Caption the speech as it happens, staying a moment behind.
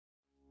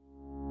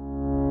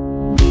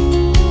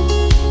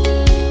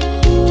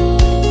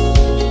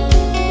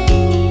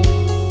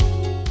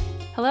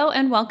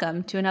and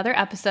welcome to another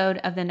episode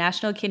of the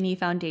National Kidney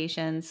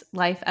Foundation's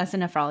Life as a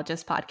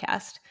Nephrologist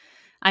podcast.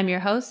 I'm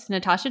your host,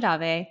 Natasha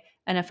Dave,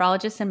 a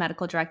nephrologist and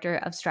medical director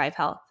of Strive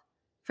Health.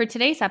 For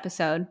today's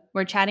episode,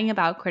 we're chatting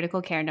about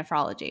critical care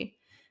nephrology.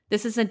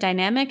 This is a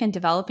dynamic and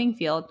developing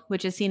field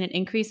which has seen an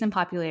increase in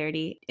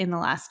popularity in the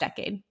last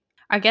decade.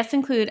 Our guests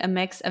include a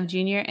mix of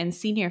junior and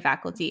senior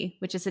faculty,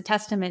 which is a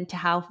testament to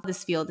how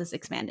this field is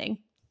expanding.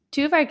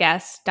 Two of our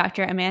guests,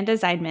 Dr. Amanda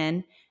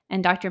Zeidman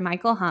and Dr.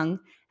 Michael Hung,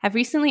 have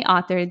recently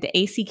authored the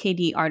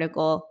ACKD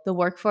article, The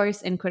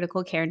Workforce in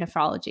Critical Care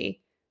Nephrology,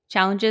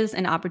 Challenges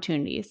and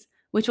Opportunities,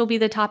 which will be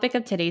the topic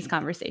of today's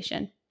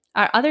conversation.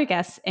 Our other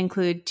guests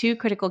include two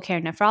critical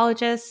care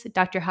nephrologists,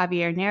 Dr.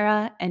 Javier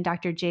Nera and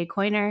Dr. Jay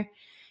Coiner,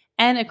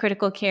 and a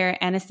critical care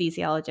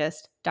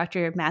anesthesiologist,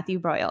 Dr. Matthew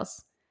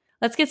Broyles.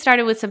 Let's get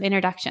started with some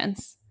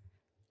introductions.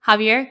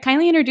 Javier,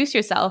 kindly introduce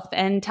yourself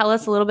and tell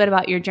us a little bit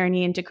about your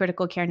journey into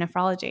critical care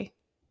nephrology.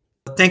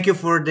 Thank you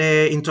for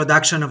the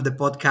introduction of the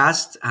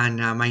podcast. And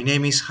my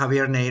name is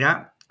Javier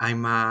Neira.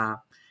 I'm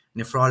a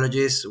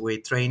nephrologist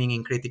with training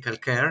in critical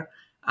care.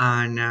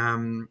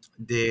 And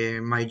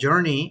my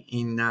journey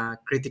in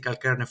critical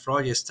care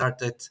nephrology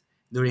started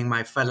during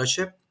my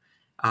fellowship,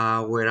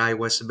 where I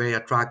was very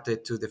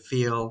attracted to the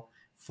field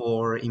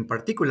for, in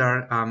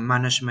particular,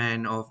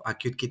 management of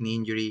acute kidney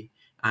injury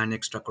and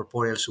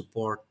extracorporeal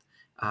support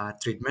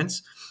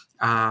treatments.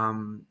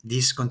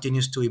 This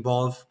continues to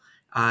evolve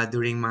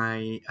during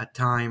my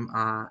time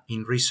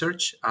in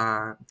research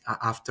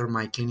after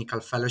my clinical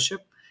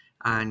fellowship.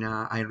 And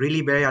I'm really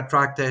very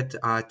attracted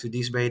to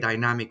this very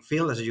dynamic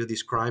field as you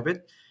describe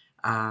it.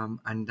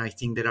 And I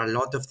think there are a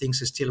lot of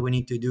things still we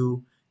need to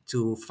do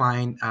to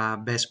find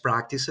best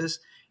practices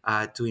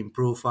to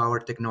improve our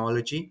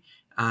technology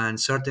and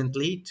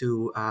certainly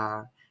to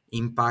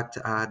impact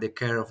the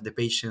care of the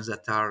patients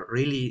that are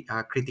really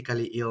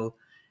critically ill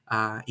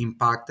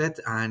impacted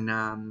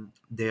and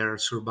their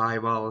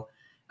survival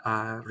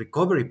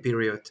recovery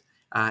period,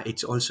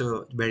 it's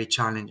also very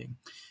challenging.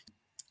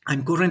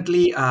 I'm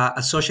currently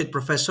associate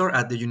professor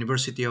at the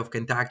University of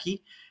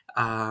Kentucky,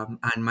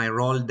 and my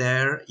role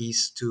there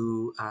is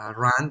to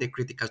run the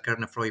critical care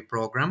nephrology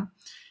program.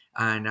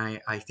 And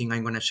I think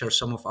I'm going to share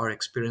some of our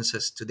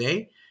experiences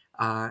today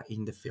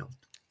in the field.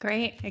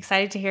 Great.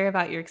 Excited to hear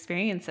about your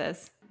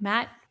experiences.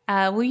 Matt,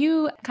 will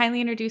you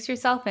kindly introduce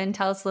yourself and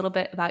tell us a little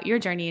bit about your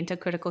journey into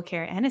critical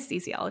care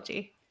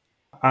anesthesiology?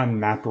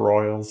 I'm Matt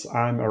Broyles.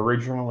 I'm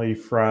originally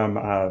from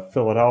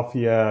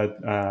Philadelphia.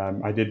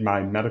 I did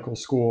my medical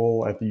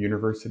school at the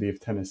University of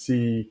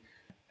Tennessee,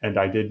 and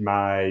I did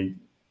my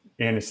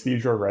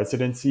anesthesia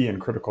residency and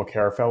critical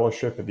care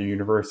fellowship at the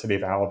University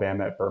of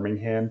Alabama at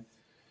Birmingham.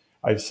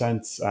 I've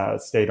since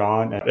stayed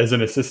on as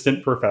an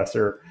assistant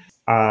professor.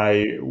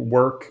 I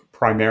work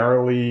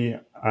primarily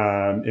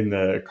in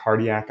the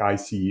cardiac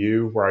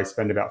ICU, where I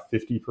spend about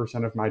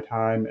 50% of my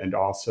time, and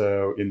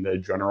also in the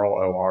general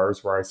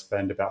ORs, where I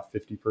spend about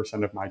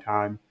 50% of my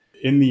time.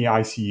 In the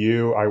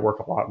ICU, I work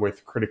a lot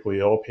with critically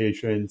ill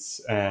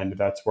patients, and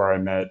that's where I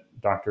met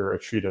Dr.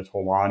 Achrita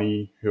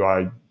Tolwani, who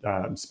I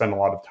spent a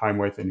lot of time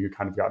with and who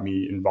kind of got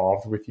me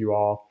involved with you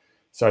all.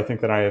 So I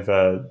think that I have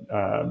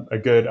a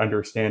good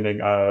understanding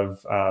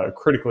of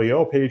critically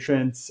ill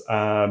patients,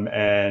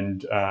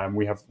 and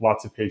we have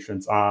lots of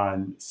patients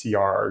on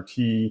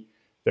CRRT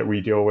that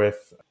we deal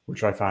with,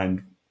 which I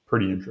find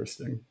pretty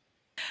interesting.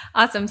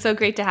 Awesome. So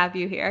great to have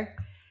you here.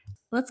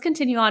 Let's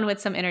continue on with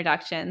some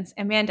introductions.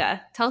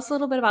 Amanda, tell us a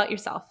little bit about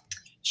yourself.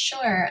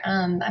 Sure.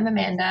 I'm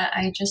Amanda.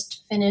 I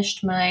just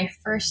finished my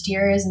first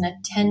year as an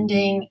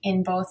attending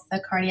in both the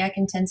cardiac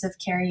intensive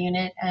care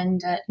unit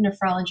and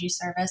nephrology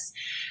service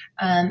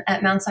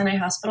at Mount Sinai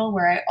Hospital,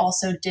 where I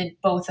also did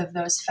both of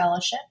those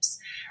fellowships.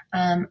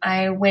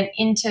 I went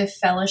into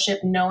fellowship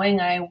knowing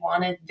I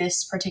wanted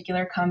this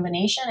particular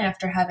combination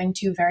after having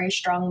two very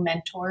strong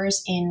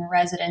mentors in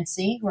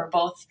residency who are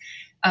both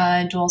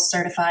dual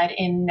certified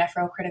in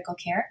nephrocritical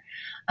care.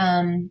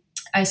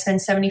 I spend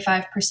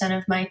 75%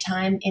 of my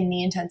time in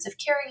the intensive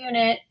care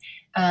unit,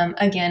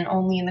 again,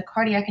 only in the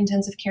cardiac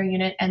intensive care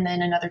unit, and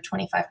then another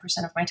 25%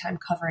 of my time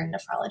covering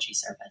nephrology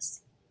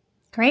service.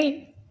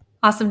 Great.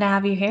 Awesome to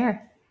have you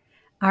here.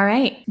 All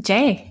right.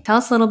 Jay, tell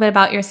us a little bit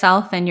about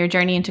yourself and your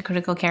journey into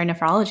critical care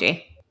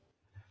nephrology.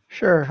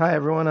 Sure. Hi,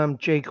 everyone. I'm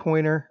Jay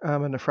Coiner.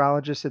 I'm a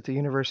nephrologist at the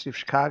University of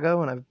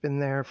Chicago, and I've been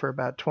there for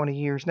about 20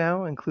 years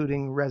now,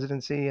 including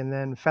residency and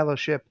then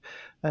fellowship,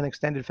 an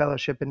extended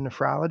fellowship in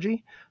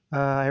nephrology.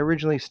 I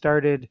originally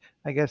started,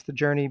 the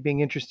journey being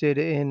interested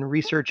in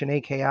research in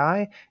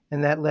AKI,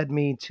 and that led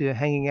me to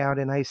hanging out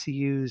in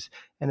ICUs.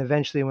 And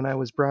eventually, when I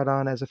was brought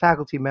on as a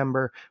faculty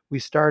member, we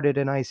started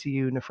an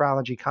ICU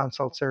nephrology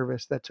consult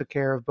service that took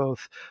care of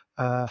both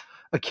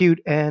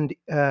acute and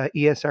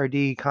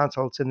ESRD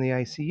consults in the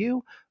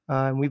ICU.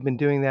 And we've been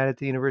doing that at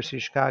the University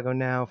of Chicago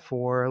now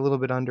for a little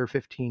bit under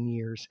 15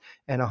 years.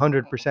 And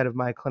 100% of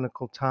my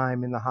clinical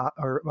time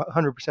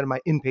 100% of my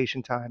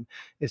inpatient time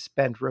is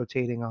spent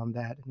rotating on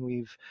that. And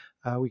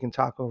we can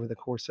talk over the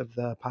course of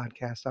the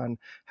podcast on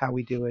how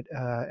we do it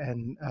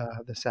and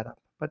the setup.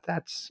 But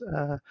that's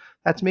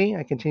me.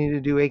 I continue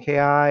to do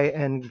AKI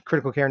and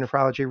critical care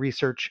nephrology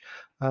research,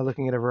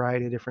 looking at a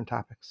variety of different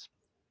topics.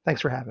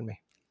 Thanks for having me.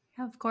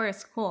 Yeah, of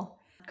course. Cool.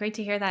 Great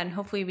to hear that. And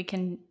hopefully we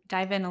can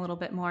dive in a little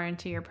bit more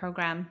into your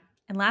program.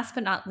 And last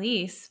but not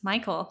least,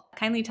 Michael,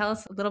 kindly tell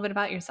us a little bit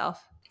about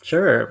yourself.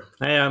 Sure.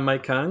 Hi, I'm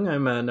Mike Kung.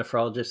 I'm a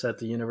nephrologist at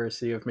the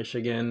University of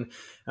Michigan.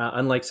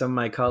 Unlike some of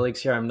my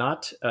colleagues here, I'm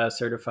not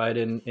certified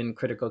in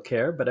critical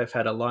care, but I've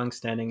had a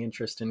long-standing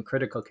interest in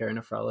critical care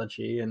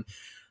nephrology. And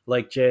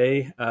like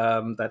Jay,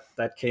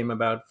 that came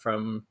about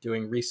from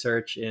doing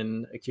research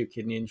in acute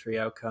kidney injury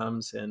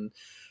outcomes. And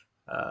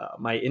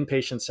my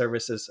inpatient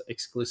service is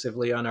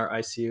exclusively on our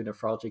ICU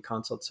nephrology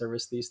consult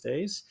service these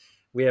days.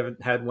 We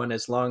haven't had one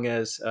as long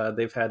as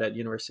they've had at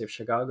University of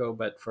Chicago,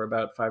 but for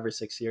about 5 or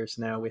 6 years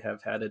now, we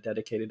have had a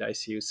dedicated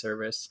ICU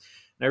service.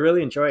 And I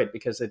really enjoy it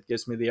because it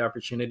gives me the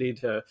opportunity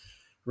to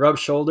rub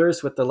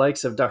shoulders with the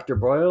likes of Dr.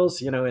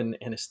 Broyles, in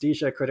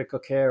anesthesia, critical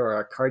care, or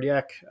our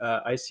cardiac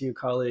ICU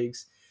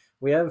colleagues.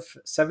 We have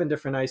 7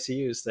 different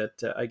ICUs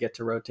that I get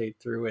to rotate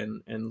through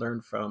and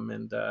learn from.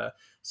 And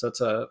so it's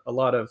a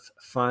lot of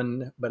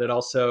fun, but it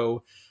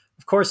also,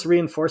 of course,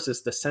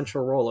 reinforces the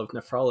central role of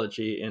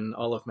nephrology in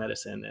all of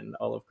medicine and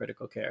all of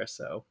critical care.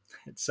 So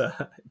it's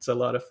a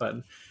lot of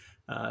fun.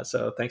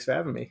 So thanks for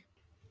having me.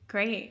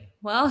 Great.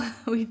 Well,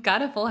 we've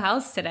got a full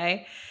house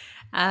today.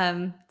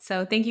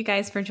 So thank you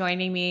guys for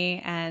joining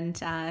me and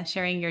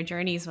sharing your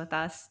journeys with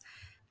us.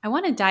 I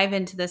want to dive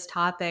into this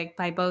topic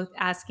by both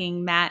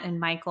asking Matt and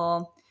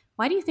Michael,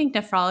 why do you think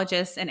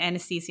nephrologists and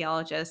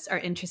anesthesiologists are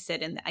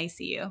interested in the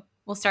ICU?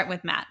 We'll start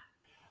with Matt.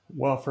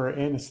 Well, for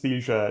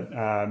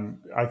anesthesia,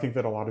 I think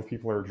that a lot of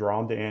people are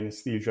drawn to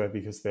anesthesia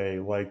because they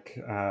like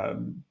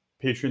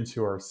patients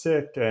who are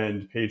sick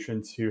and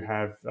patients who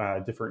have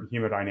different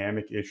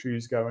hemodynamic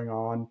issues going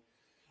on.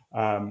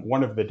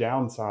 One of the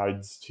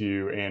downsides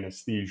to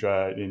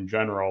anesthesia in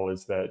general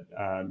is that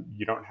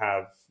you don't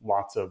have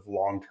lots of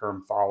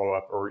long-term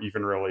follow-up or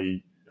even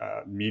really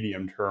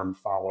medium-term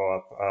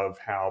follow-up of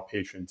how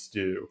patients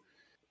do.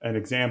 An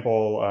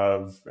example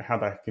of how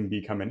that can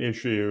become an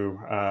issue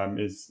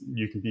is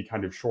you can be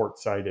kind of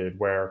short-sighted,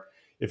 where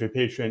if a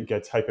patient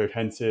gets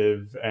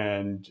hypotensive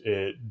and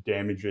it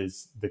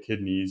damages the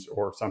kidneys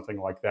or something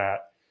like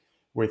that,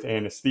 with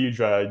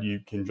anesthesia, you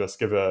can just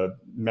give a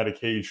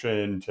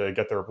medication to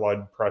get their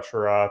blood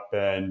pressure up,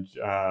 and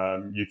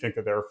you think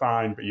that they're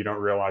fine, but you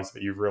don't realize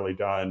that you've really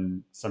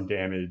done some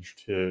damage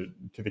to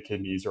the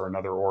kidneys or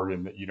another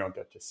organ that you don't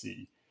get to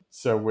see.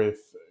 So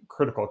with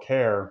critical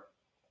care,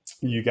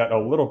 you get a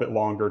little bit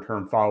longer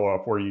term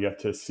follow-up where you get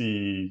to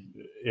see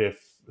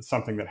if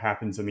something that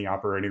happens in the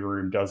operating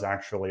room does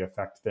actually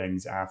affect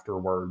things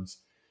afterwards.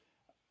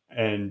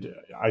 And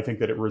I think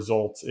that it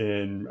results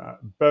in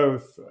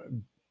both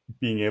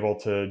being able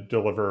to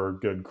deliver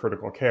good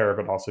critical care,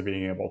 but also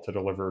being able to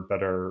deliver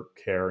better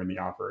care in the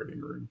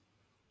operating room.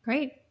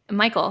 Great.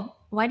 Michael,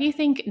 why do you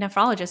think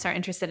nephrologists are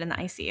interested in the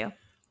ICU?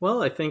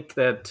 Well, I think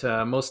that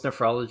most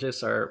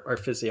nephrologists are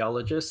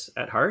physiologists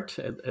at heart,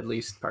 at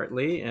least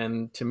partly.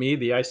 And to me,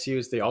 the ICU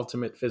is the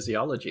ultimate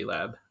physiology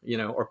lab,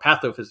 or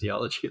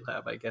pathophysiology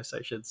lab, I guess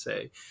I should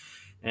say.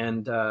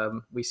 And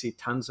we see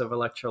tons of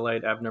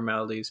electrolyte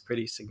abnormalities,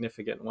 pretty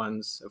significant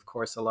ones. Of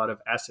course, a lot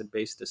of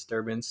acid-base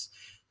disturbance.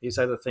 These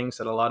are the things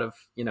that a lot of,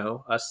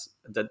 us,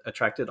 that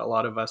attracted a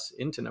lot of us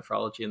into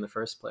nephrology in the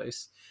first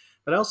place.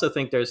 But I also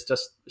think there's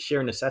just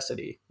sheer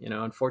necessity.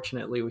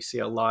 Unfortunately, we see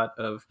a lot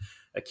of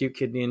acute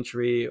kidney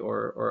injury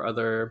or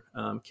other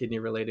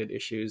kidney-related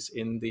issues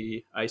in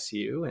the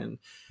ICU. And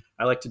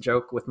I like to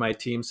joke with my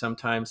team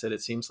sometimes that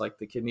it seems like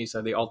the kidneys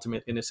are the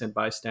ultimate innocent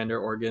bystander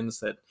organs,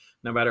 that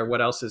no matter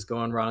what else is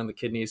going wrong, the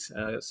kidneys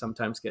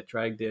sometimes get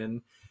dragged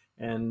in.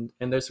 And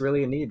there's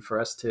really a need for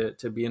us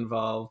to be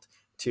involved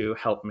to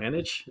help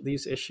manage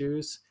these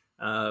issues,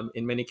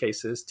 in many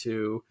cases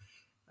to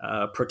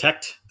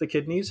protect the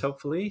kidneys,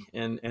 hopefully,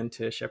 and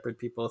to shepherd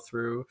people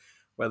through,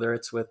 whether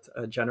it's with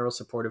general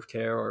supportive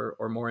care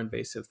or more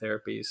invasive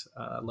therapies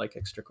like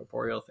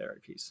extracorporeal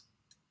therapies.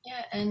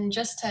 Yeah, and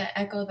just to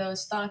echo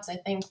those thoughts, I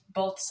think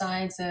both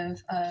sides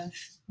of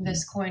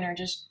this coin are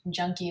just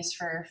junkies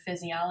for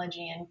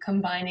physiology, and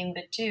combining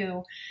the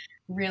two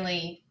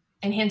really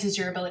enhances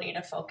your ability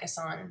to focus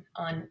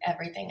on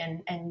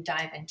everything and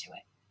dive into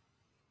it.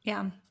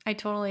 Yeah, I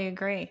totally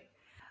agree.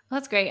 Well,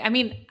 that's great. I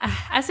mean,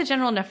 as a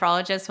general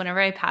nephrologist,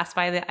 whenever I pass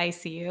by the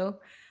ICU,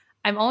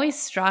 I'm always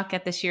struck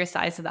at the sheer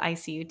size of the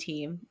ICU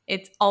team.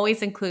 It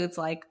always includes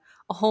like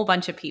a whole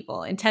bunch of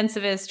people,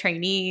 intensivists,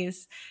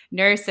 trainees,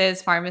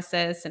 nurses,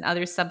 pharmacists, and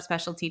other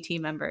subspecialty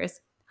team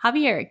members.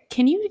 Javier,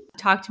 can you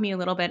talk to me a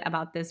little bit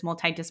about this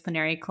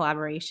multidisciplinary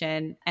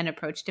collaboration and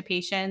approach to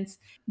patients?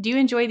 Do you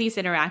enjoy these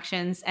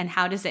interactions, and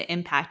how does it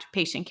impact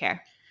patient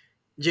care?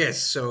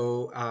 Yes,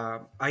 so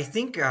I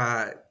think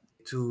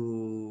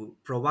to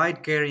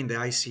provide care in the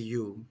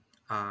ICU,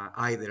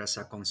 either as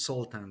a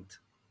consultant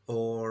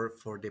or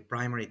for the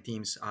primary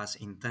teams as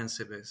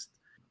intensivists,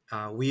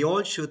 we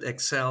all should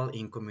excel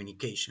in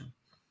communication,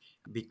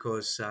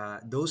 because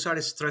those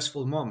are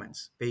stressful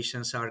moments.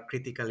 Patients are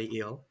critically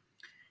ill,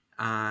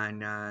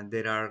 and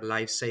there are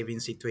life-saving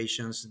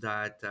situations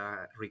that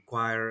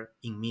require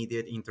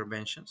immediate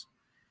interventions.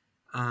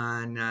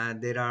 And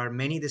there are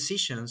many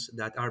decisions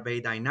that are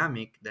very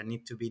dynamic that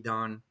need to be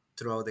done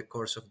throughout the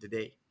course of the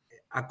day.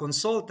 A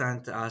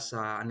consultant, as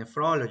a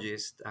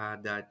nephrologist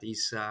that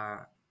is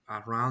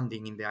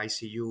rounding in the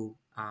ICU,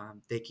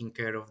 taking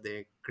care of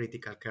the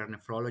critical care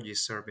nephrology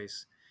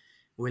service,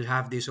 will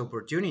have this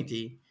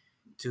opportunity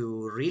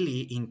to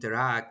really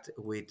interact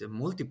with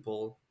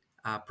multiple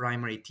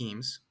primary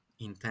teams,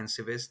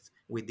 intensivists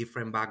with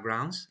different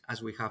backgrounds,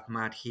 as we have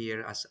Matt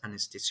here as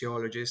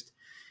anesthesiologist.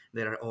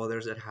 There are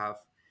others that have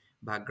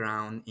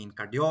background in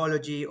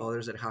cardiology,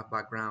 others that have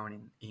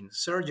background in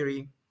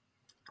surgery,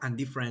 and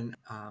different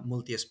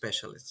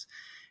multi-specialists.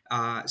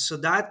 So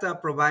that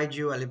provides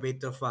you a little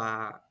bit of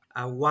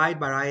a wide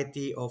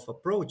variety of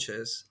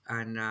approaches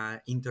and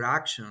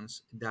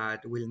interactions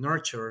that will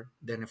nurture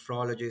the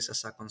nephrologist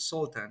as a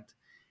consultant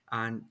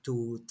and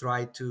to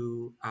try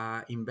to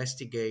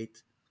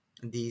investigate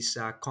this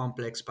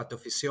complex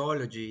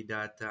pathophysiology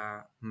that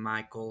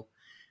Michael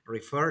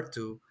referred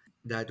to,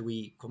 that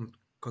we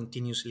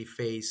continuously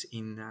face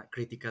in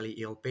critically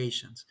ill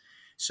patients.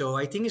 So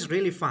I think it's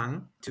really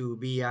fun to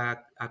be a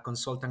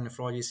consultant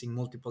nephrologist in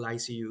multiple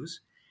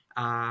ICUs.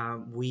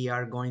 We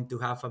are going to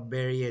have a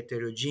very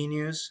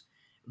heterogeneous,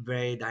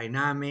 very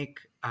dynamic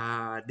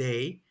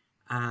day,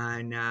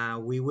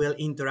 and we will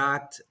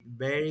interact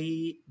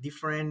very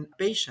different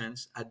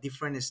patients at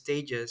different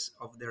stages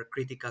of their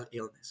critical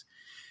illness.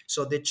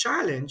 So the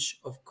challenge,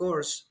 of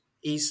course,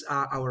 is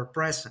our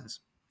presence.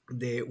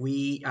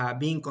 We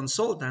being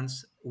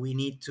consultants, we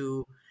need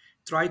to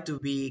try to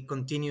be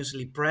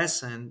continuously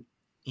present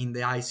in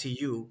the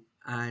ICU,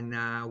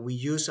 and we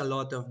use a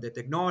lot of the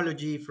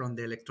technology from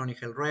the electronic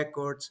health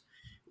records.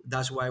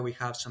 That's why we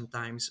have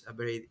sometimes a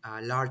very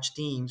large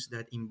teams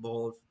that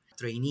involve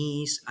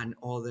trainees and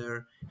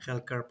other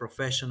healthcare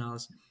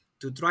professionals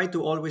to try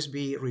to always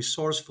be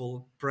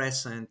resourceful,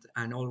 present,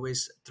 and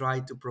always try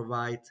to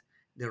provide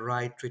the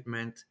right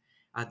treatment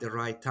at the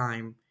right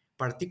time,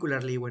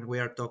 particularly when we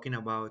are talking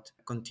about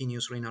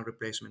continuous renal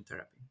replacement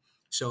therapy.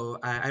 So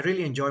I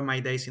really enjoy my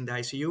days in the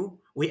ICU.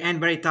 We end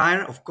very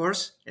tired, of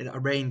course, are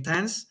very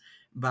intense,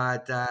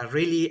 but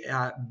really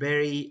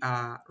very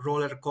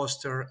roller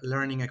coaster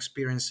learning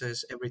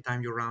experiences every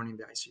time you're around in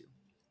the ICU.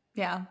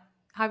 Yeah.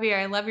 Javier,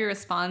 I love your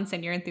response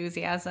and your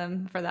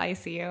enthusiasm for the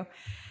ICU.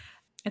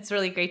 It's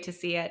really great to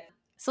see it.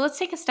 So let's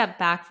take a step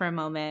back for a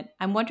moment.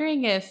 I'm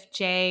wondering if,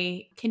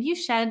 Jay, can you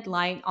shed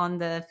light on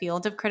the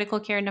field of critical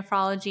care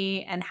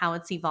nephrology and how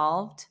it's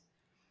evolved?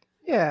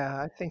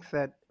 Yeah, I think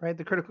that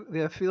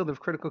the field of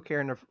critical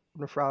care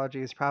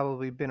nephrology has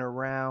probably been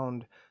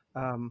around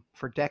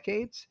for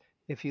decades.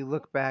 If you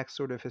look back,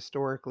 sort of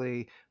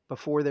historically,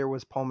 before there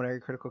was pulmonary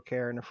critical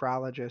care,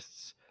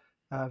 nephrologists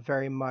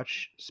very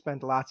much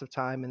spent lots of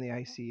time in the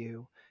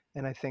ICU,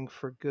 and I think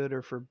for good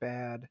or for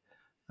bad,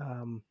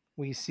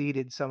 we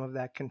ceded some of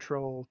that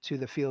control to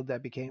the field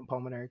that became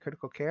pulmonary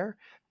critical care.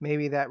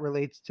 Maybe that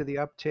relates to the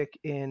uptick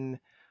in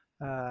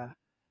uh,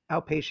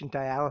 outpatient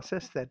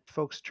dialysis, that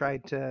folks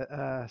tried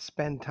to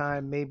spend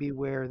time maybe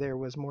where there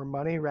was more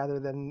money rather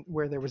than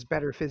where there was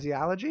better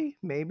physiology.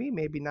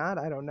 Maybe not.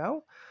 I don't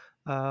know.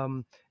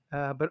 Um,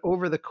 but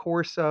over the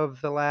course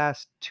of the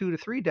last 2 to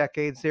 3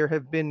 decades, there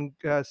have been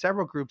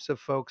several groups of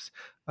folks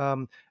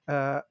um,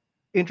 uh,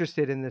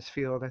 interested in this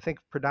field. I think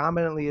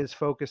predominantly is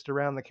focused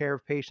around the care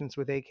of patients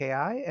with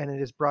AKI, and it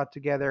has brought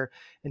together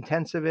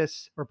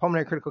intensivists or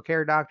pulmonary critical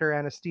care doctor,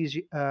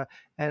 anesthesia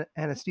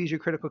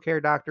critical care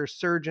doctors,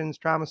 surgeons,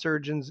 trauma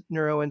surgeons,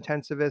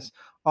 neurointensivists,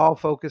 all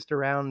focused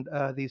around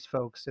these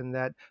folks. And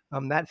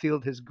that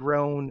field has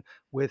grown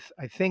with,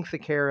 I think, the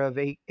care of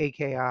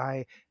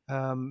AKI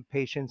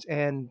patients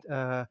and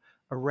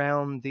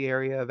around the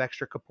area of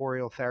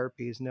extracorporeal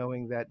therapies,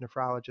 knowing that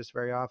nephrologists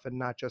very often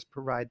not just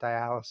provide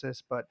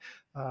dialysis, but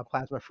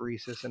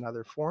plasmapheresis and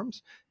other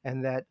forms,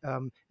 and that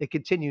it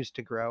continues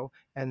to grow,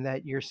 and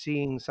that you're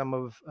seeing some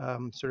of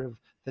sort of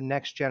the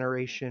next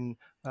generation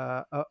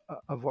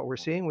of what we're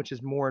seeing, which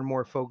is more and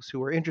more folks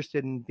who are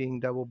interested in being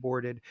double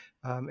boarded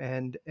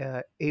and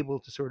able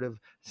to sort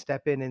of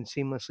step in and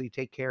seamlessly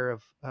take care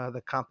of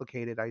the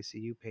complicated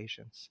ICU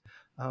patients.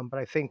 But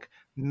I think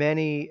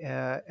many,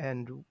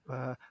 and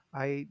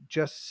I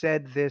just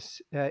said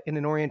this in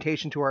an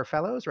orientation to our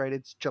fellows, right?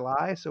 It's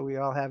July, so we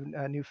all have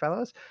new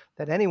fellows,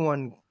 that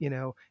anyone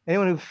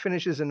who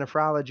finishes a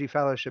nephrology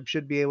fellowship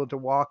should be able to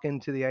walk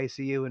into the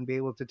ICU and be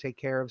able to take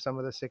care of some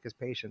of the sickest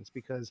patients,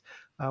 because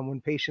when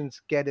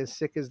patients get as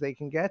sick as they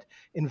can get,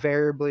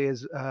 invariably,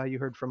 as you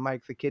heard from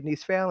Mike, the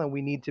kidneys fail, and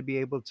we need to be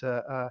able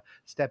to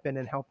step in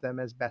and help them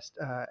as best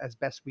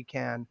we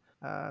can.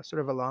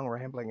 Sort of a long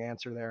rambling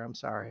answer there. I'm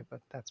sorry, but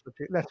that's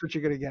what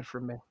you're going to get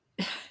from me.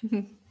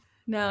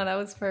 No, that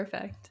was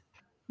perfect.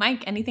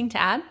 Mike, anything to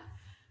add?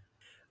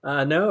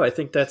 No, I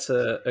think that's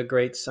a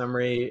great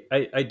summary.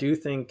 I do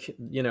think,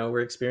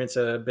 we're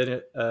experiencing a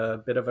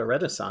bit of a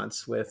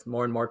renaissance with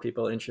more and more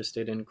people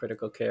interested in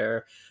critical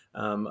care,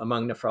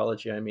 among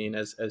nephrology. I mean,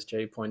 as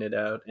Jay pointed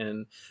out,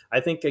 and I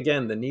think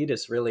again the need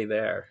is really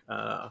there.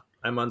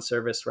 I'm on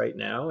service right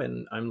now,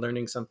 and I'm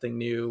learning something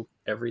new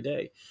every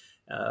day,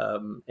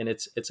 and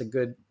it's a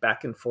good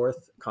back and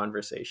forth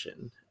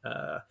conversation.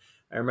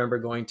 I remember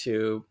going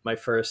to my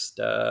first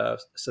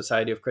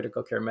Society of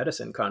Critical Care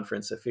Medicine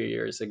conference a few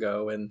years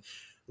ago and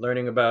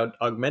learning about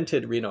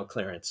augmented renal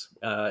clearance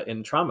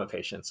in trauma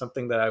patients,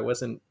 something that I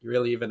wasn't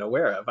really even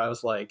aware of. I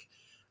was like,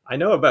 I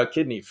know about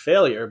kidney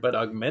failure, but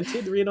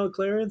augmented renal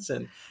clearance,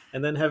 and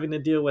then having to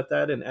deal with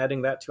that and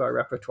adding that to our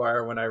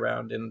repertoire when I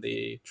round in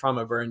the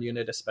trauma burn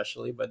unit,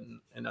 especially, but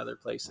in other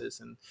places.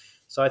 And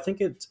so I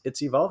think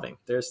it's evolving.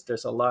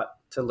 There's a lot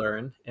to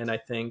learn, and I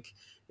think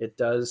it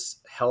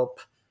does help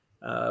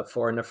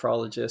for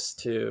nephrologists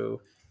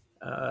to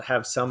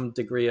have some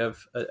degree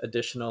of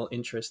additional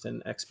interest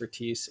and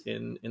expertise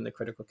in the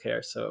critical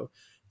care. So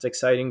it's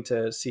exciting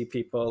to see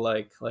people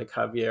like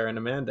Javier and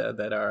Amanda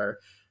that are,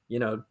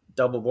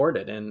 double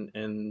boarded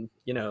and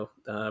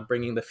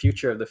bringing the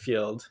future of the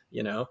field.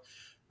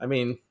 I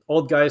mean,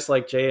 old guys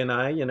like Jay and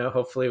I,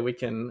 hopefully we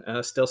can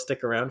still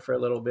stick around for a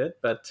little bit,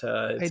 but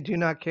I do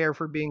not care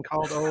for being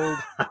called old.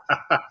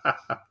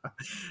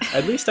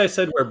 At least I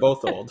said we're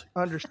both old.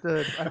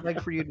 Understood. I'd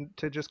like for you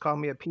to just call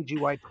me a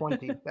PGY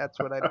 20. That's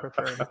what I'd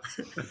prefer.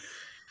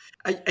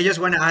 I just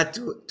want to add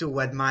to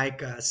what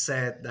Mike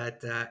said,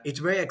 that it's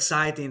very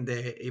exciting,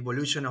 the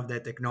evolution of the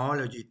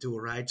technology too,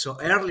 right? So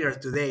earlier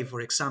today,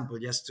 for example,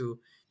 just to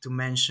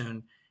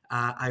mention,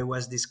 I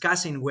was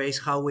discussing ways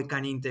how we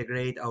can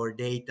integrate our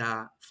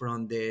data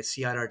from the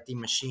CRRT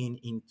machine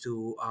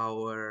into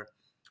our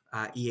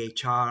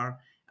EHR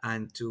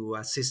and to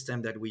a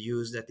system that we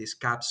use that is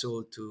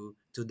Capsule to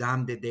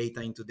dump the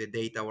data into the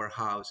data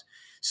warehouse.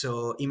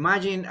 So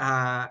imagine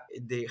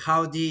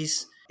how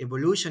this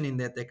evolution in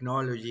the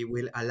technology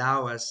will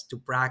allow us to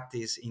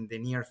practice in the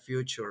near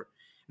future.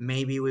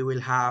 Maybe we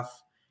will have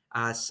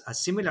a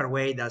similar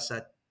way as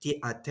a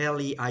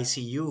tele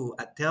ICU,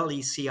 a tele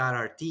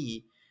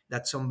CRRT,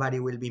 that somebody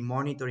will be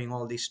monitoring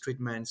all these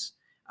treatments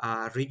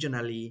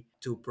regionally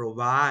to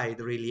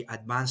provide really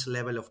advanced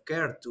level of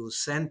care to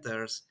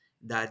centers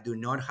that do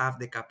not have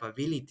the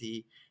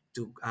capability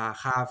to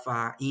have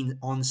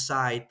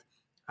on-site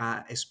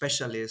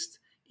specialists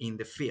in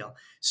the field.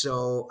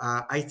 So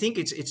I think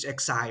it's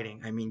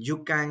exciting. I mean, you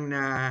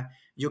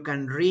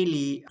can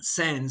really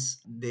sense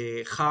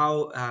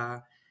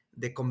how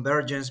the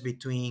convergence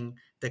between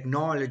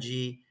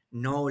technology,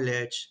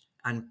 knowledge,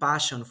 and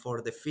passion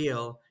for the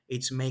field,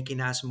 it's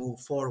making us move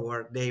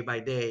forward day by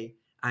day,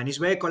 and it's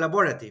very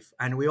collaborative,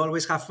 and we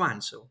always have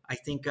fun. So I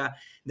think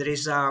there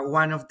is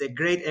one of the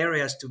great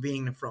areas to be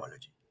in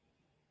nephrology.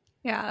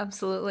 Yeah,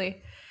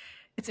 absolutely.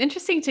 It's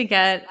interesting to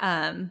get,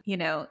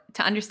 to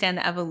understand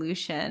the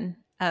evolution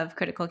of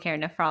critical care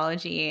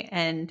nephrology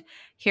and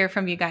hear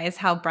from you guys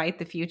how bright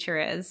the future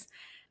is.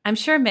 I'm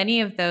sure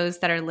many of those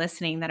that are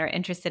listening that are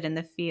interested in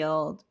the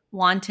field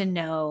want to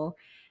know,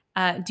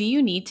 do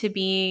you need to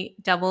be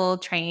double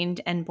trained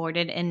and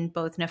boarded in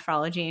both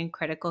nephrology and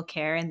critical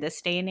care in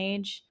this day and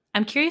age?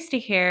 I'm curious to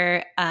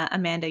hear,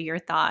 Amanda, your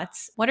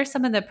thoughts. What are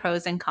some of the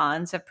pros and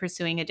cons of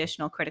pursuing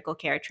additional critical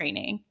care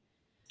training?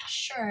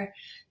 Sure.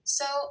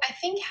 So I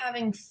think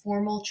having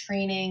formal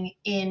training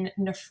in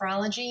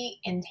nephrology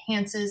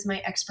enhances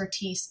my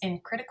expertise in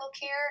critical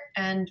care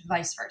and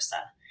vice versa.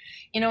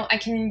 I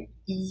can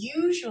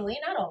usually,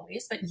 not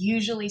always, but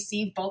usually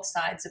see both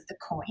sides of the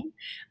coin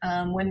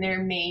when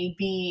there may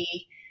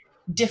be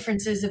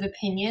differences of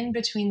opinion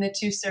between the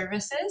two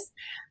services.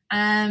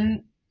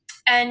 And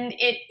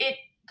it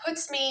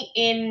puts me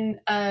in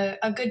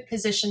a good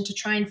position to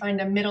try and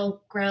find a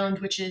middle ground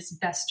which is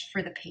best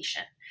for the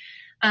patient.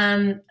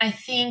 I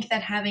think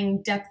that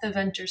having depth of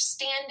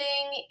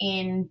understanding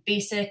in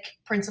basic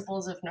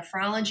principles of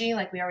nephrology,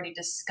 like we already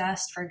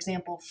discussed, for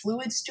example,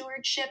 fluid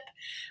stewardship,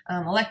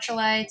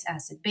 electrolytes,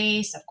 acid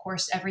base, of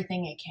course,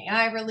 everything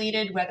AKI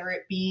related, whether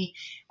it be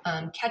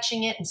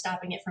catching it and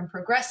stopping it from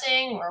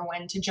progressing or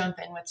when to jump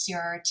in with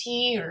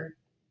CRRT or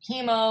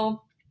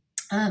hemo,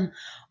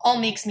 all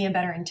makes me a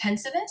better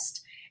intensivist.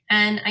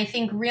 And I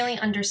think really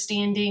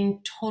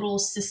understanding total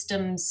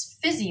systems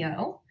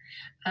physio,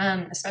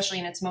 especially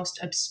in its most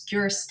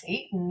obscure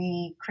state, in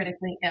the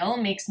critically ill,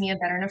 makes me a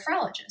better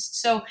nephrologist.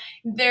 So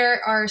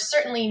there are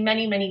certainly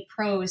many, many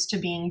pros to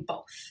being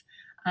both.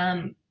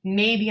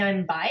 Maybe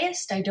I'm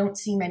biased. I don't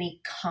see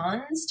many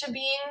cons to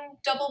being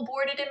double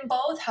boarded in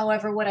both.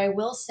 However, what I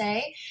will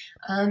say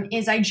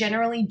is I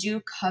generally do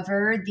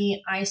cover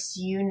the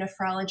ICU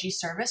nephrology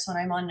service when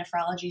I'm on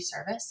nephrology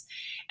service.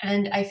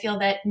 And I feel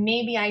that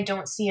maybe I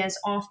don't see as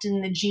often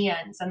the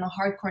GNs and the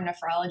hardcore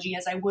nephrology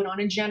as I would on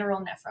a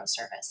general nephro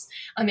service.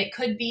 It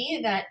could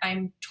be that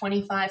I'm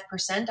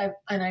 25%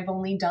 and I've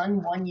only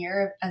done 1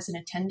 year as an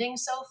attending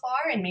so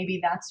far. And maybe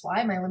that's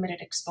why my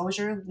limited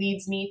exposure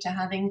leads me to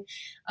having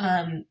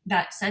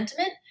that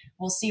sentiment.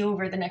 We'll see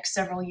over the next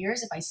several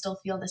years if I still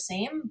feel the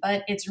same,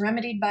 but it's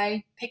remedied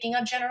by picking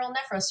up general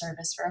nephro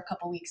service for a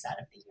couple weeks out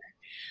of the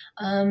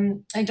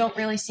year. I don't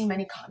really see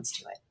many cons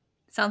to it.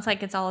 Sounds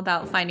like it's all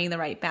about finding the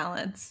right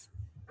balance.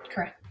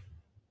 Correct.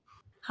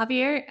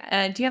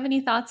 Javier, do you have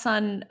any thoughts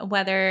on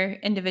whether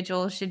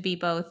individuals should be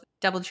both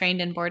double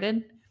trained and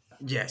boarded?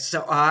 Yes.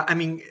 So,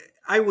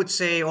 I would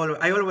say,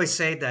 I always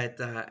say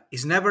that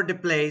it's never the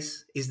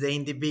place, it's the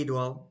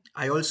individual.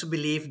 I also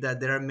believe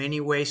that there are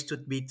many ways to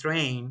be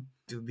trained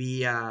to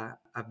be a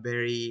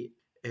very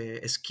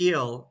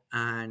skilled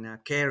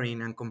and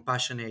caring and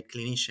compassionate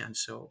clinician.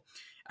 So,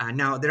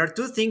 now there are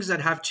two things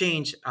that have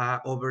changed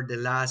over the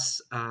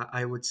last,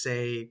 I would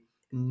say,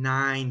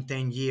 9,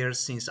 10 years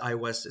since I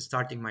was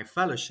starting my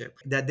fellowship,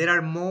 that there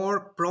are more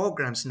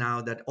programs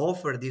now that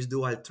offer this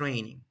dual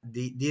training.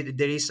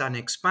 There is an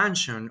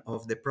expansion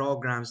of the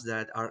programs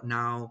that are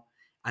now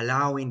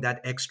allowing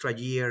that extra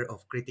year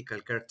of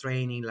critical care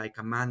training, like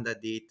Amanda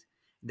did,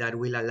 that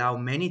will allow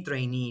many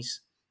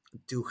trainees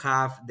to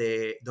have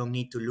they don't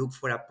need to look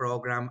for a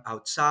program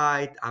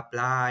outside,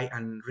 apply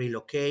and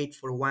relocate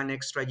for one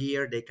extra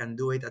year. They can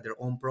do it at their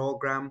own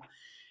program.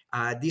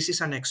 This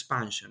is an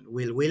expansion.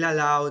 Will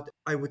allow,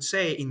 I would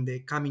say, in the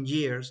coming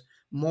years,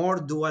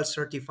 more dual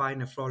certified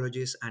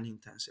nephrologists and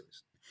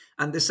intensivists.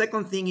 And the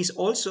second thing is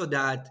also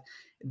that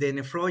the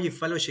nephrology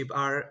fellowship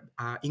are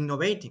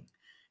innovating,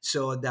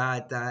 so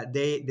that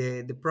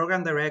the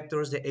program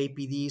directors, the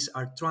APDs,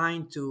 are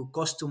trying to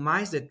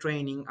customize the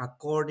training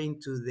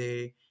according to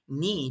the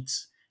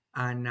needs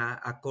and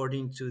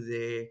according to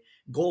the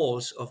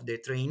goals of the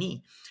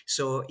trainee.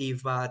 So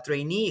if a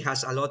trainee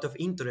has a lot of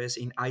interest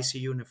in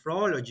ICU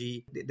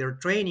nephrology, their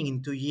training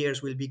in 2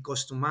 years will be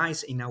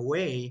customized in a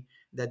way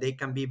that they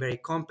can be very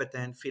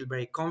competent, feel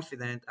very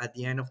confident at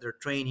the end of their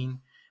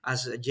training,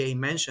 as Jay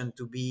mentioned,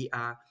 to be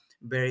a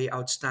very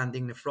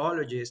outstanding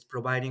nephrologist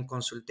providing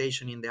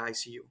consultation in the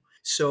ICU.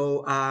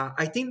 So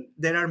I think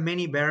there are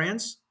many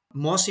variants.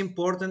 Most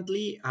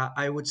importantly,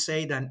 I would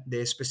say that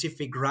the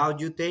specific route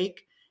you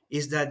take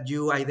is that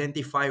you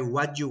identify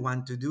what you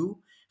want to do,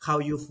 how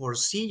you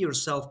foresee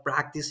yourself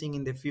practicing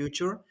in the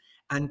future,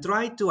 and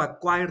try to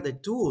acquire the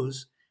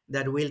tools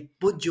that will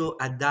put you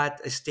at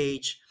that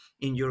stage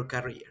in your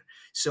career.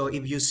 So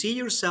if you see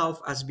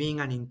yourself as being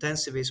an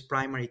intensivist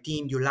primary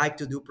team, you like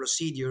to do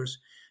procedures,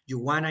 you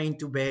want to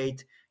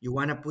intubate, you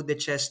want to put the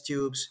chest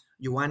tubes,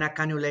 you want to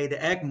cannulate the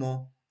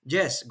ECMO,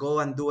 yes, go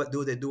and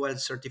do the dual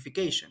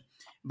certification.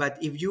 But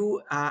if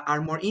you are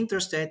more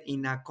interested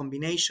in a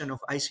combination of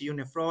ICU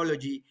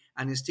nephrology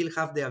and still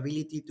have the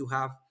ability to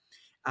have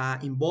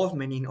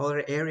involvement in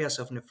other areas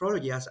of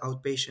nephrology as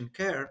outpatient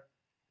care,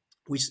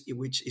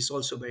 which is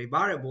also very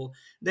variable,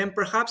 then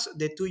perhaps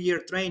the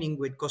 2-year training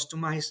with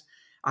customized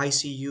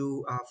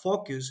ICU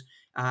focus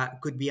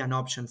could be an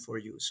option for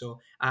you.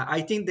 So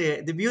I think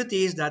the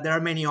beauty is that there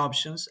are many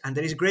options and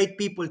there is great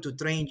people to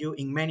train you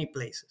in many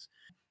places.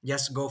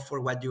 Just go for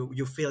what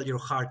you feel your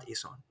heart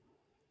is on.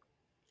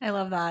 I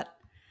love that.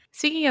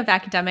 Speaking of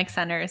academic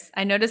centers,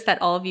 I noticed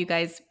that all of you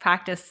guys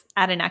practice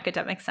at an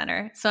academic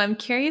center. So I'm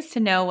curious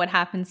to know what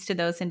happens to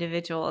those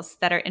individuals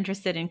that are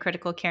interested in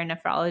critical care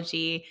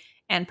nephrology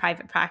and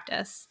private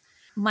practice.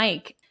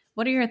 Mike,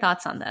 what are your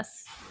thoughts on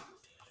this?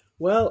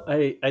 Well,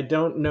 I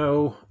don't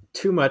know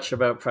too much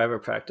about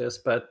private practice,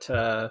 but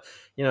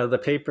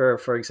the paper,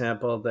 for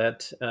example,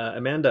 that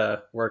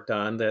Amanda worked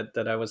on,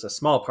 that I was a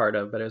small part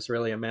of, but it was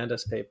really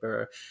Amanda's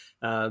paper,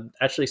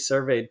 actually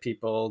surveyed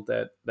people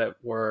that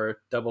were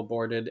double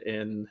boarded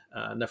in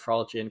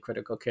nephrology and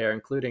critical care,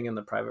 including in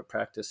the private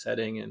practice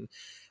setting. And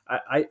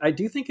I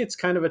do think it's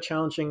kind of a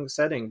challenging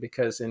setting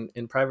because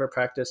in private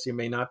practice, you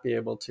may not be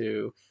able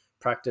to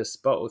practice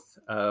both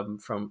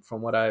from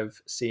what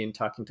I've seen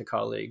talking to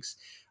colleagues.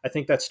 I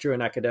think that's true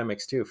in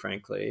academics too,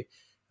 frankly.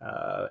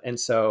 And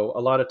so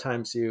a lot of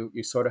times you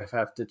sort of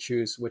have to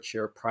choose which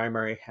your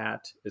primary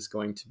hat is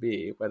going to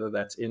be, whether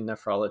that's in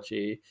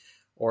nephrology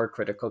or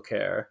critical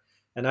care.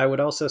 And I would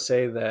also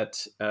say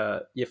that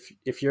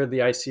if you're the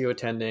ICU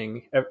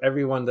attending,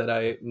 everyone that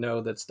I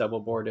know that's double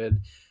boarded,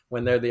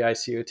 when they're the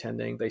ICU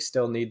attending, they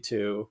still need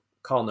to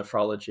call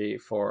nephrology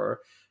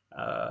for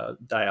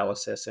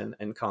dialysis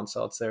and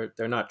consults.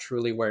 They're not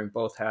truly wearing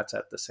both hats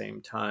at the same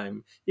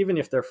time, even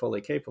if they're fully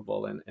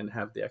capable and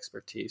have the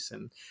expertise.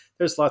 And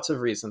there's lots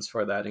of reasons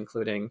for that,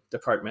 including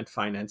department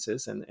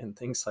finances and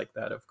things like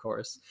that, of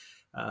course.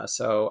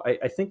 So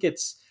I think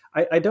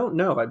I don't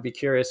know. I'd be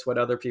curious what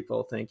other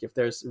people think, if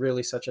there's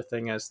really such a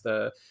thing as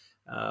the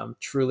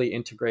truly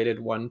integrated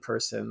one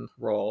person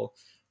role.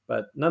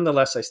 But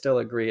nonetheless, I still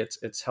agree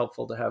it's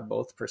helpful to have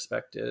both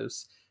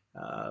perspectives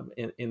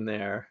in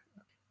there.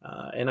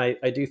 And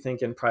I do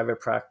think in private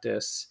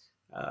practice,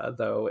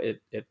 though,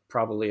 it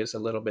probably is a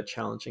little bit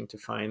challenging to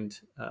find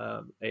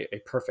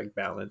a perfect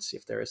balance,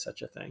 if there is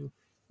such a thing.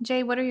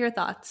 Jay, what are your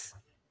thoughts?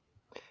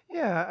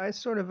 Yeah,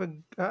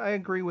 I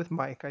agree with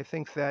Mike. I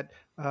think that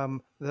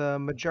the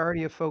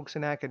majority of folks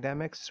in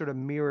academics sort of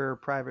mirror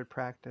private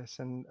practice,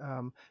 and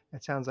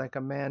it sounds like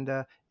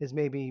Amanda is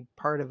maybe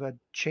part of a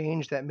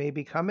change that may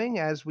be coming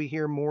as we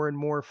hear more and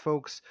more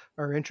folks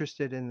are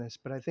interested in this.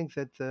 But I think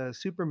that the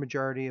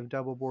supermajority of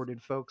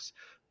double-boarded folks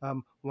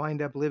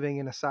wind up living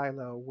in a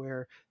silo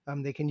where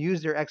they can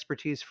use their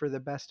expertise for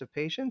the best of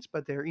patients,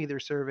 but they're either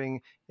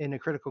serving in a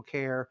critical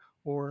care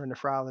or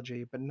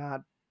nephrology, but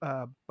not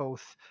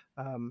both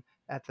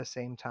at the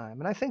same time.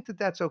 And I think that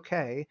that's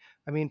okay.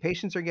 I mean,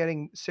 patients are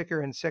getting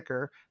sicker and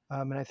sicker.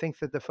 And I think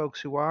that the folks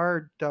who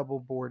are double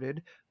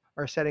boarded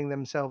are setting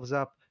themselves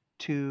up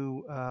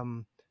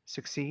to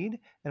succeed.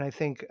 And I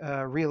think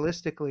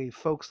realistically,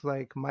 folks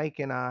like Mike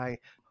and I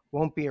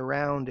won't be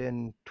around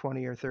in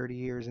 20 or 30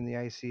 years in the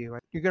ICU.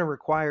 You're going to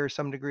require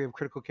some degree of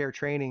critical care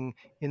training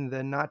in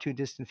the not too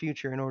distant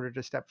future in order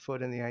to step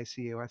foot in the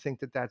ICU. I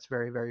think that that's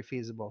very, very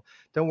feasible.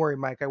 Don't worry,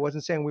 Mike. I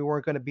wasn't saying we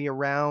weren't going to be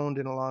around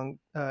in a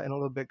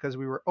little bit because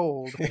we were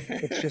old.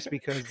 It's just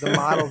because the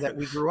model that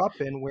we grew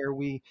up in, where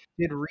we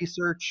did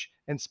research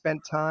and spent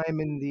time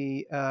in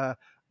the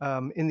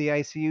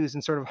ICUs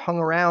and sort of hung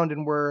around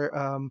and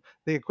were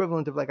the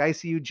equivalent of like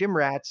ICU gym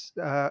rats,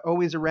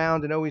 always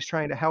around and always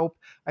trying to help.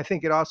 I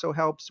think it also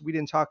helps. We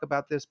didn't talk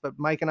about this, but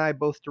Mike and I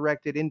both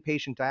directed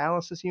inpatient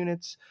dialysis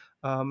units,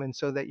 and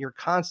so that you're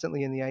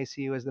constantly in the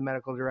ICU as the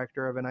medical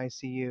director of an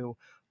ICU.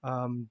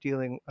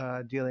 Dealing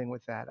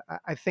with that.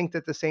 I think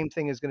that the same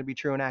thing is going to be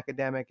true in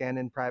academic and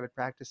in private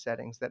practice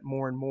settings, that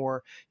more and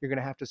more you're going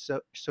to have to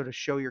sort of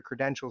show your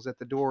credentials at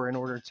the door in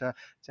order to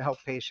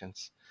help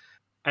patients.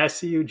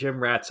 ICU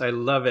gym rats, I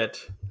love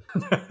it.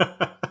 In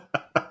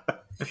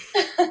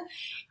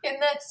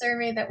that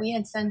survey that we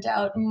had sent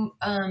out,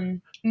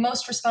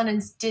 most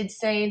respondents did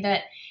say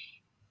that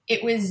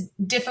it was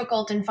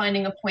difficult in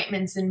finding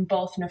appointments in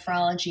both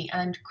nephrology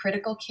and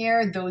critical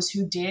care. Those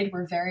who did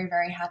were very,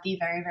 very happy,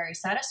 very, very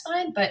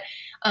satisfied, but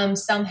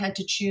some had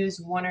to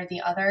choose one or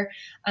the other.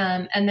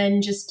 And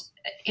then just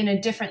in a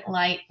different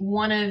light,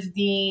 one of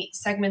the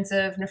segments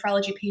of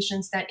nephrology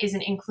patients that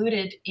isn't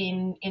included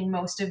in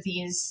most of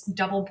these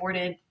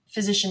double-boarded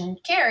physician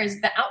care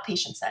is the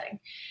outpatient setting.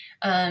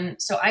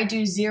 So I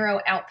do 0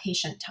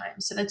 outpatient time.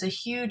 So that's a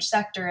huge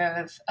sector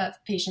of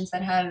patients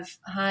that have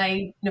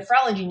high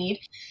nephrology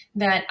need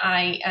that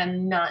I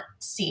am not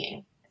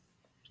seeing.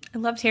 I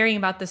loved hearing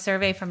about the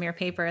survey from your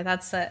paper.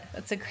 That's a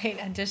great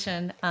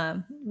addition.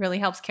 Really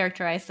helps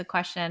characterize the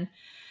question.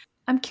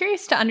 I'm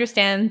curious to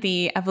understand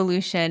the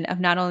evolution of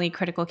not only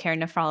critical care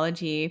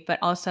nephrology, but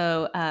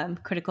also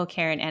critical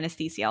care and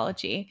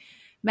anesthesiology.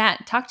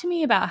 Matt, talk to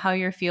me about how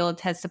your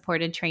field has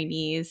supported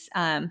trainees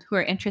who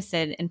are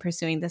interested in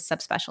pursuing this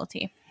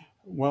subspecialty.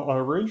 Well,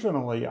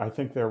 originally, I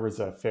think there was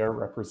a fair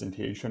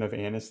representation of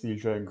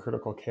anesthesia and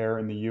critical care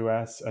in the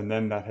US, and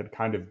then that had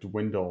kind of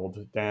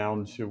dwindled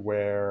down to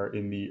where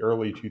in the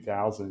early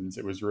 2000s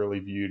it was really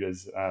viewed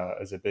as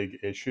a big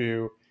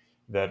issue,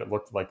 that it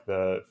looked like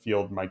the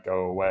field might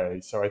go away.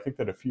 So I think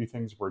that a few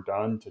things were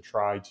done to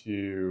try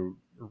to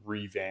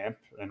revamp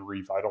and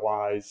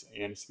revitalize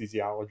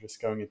anesthesiologists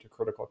going into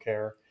critical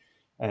care.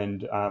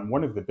 And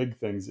one of the big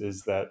things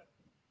is that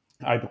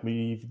I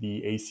believe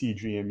the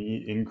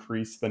ACGME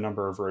increased the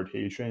number of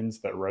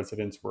rotations that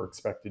residents were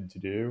expected to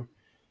do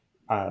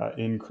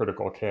in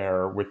critical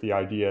care, with the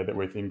idea that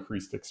with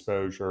increased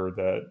exposure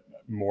that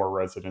more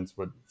residents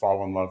would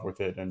fall in love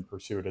with it and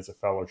pursue it as a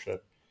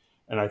fellowship.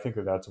 And I think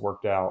that that's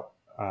worked out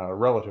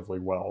relatively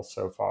well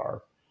so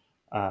far.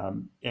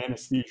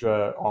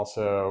 Anesthesia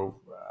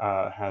also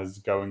has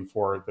going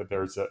for it that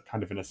there's a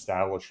kind of an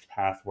established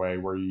pathway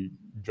where you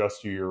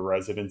just do your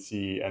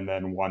residency and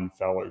then one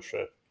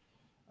fellowship,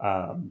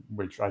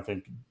 which I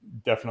think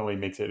definitely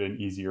makes it an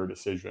easier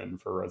decision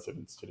for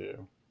residents to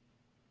do.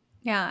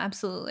 Yeah,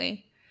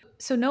 absolutely.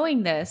 So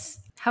knowing this,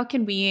 how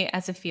can we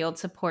as a field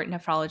support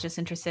nephrologists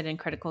interested in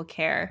critical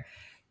care?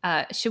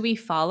 Should we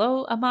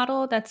follow a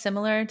model that's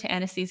similar to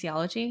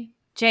anesthesiology?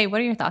 Jay,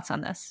 what are your thoughts on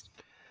this?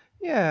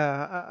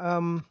 Yeah,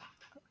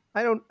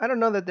 I don't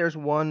know that there's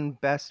one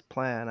best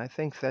plan. I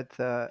think that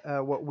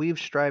what we've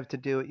strived to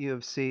do at U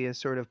of C is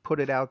sort of put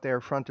it out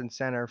there front and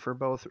center for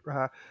both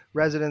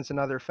residents and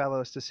other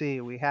fellows to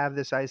see. We have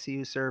this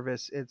ICU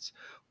service; it's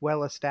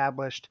well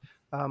established.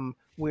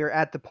 We're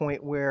at the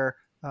point where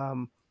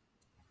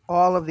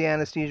all of the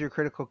anesthesia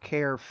critical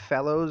care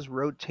fellows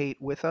rotate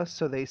with us,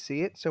 so they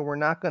see it. So we're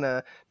not going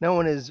to, no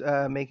one is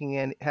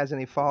has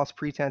any false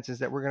pretenses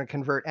that we're going to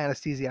convert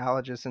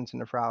anesthesiologists into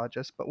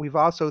nephrologists. But we've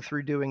also,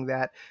 through doing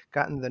that,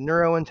 gotten the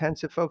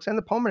neurointensive folks and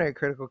the pulmonary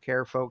critical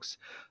care folks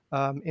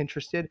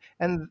interested.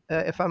 And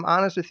if I'm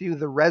honest with you,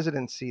 the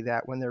residents see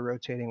that when they're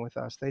rotating with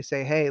us. They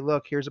say, hey,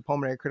 look, here's a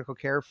pulmonary critical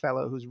care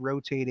fellow who's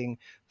rotating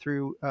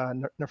through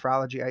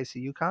nephrology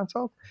ICU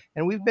consult.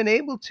 And we've been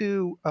able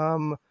to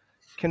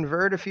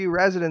convert a few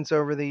residents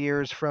over the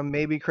years from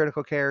maybe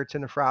critical care to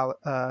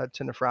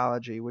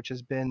nephrology, which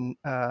has been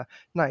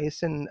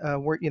nice. And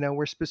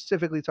we're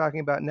specifically talking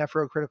about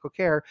nephrocritical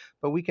care,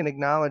 but we can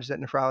acknowledge that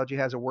nephrology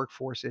has a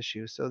workforce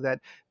issue, so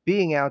that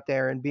being out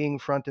there and being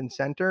front and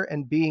center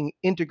and being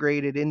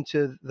integrated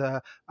into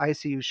the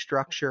ICU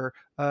structure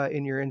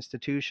in your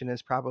institution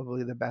is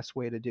probably the best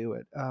way to do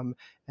it.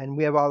 And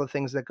we have all the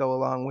things that go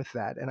along with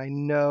that. And I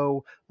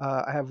know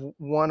I have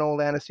one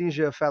old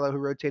anesthesia fellow who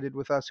rotated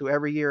with us who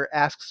every year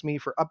asks me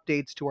for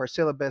updates to our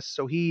syllabus.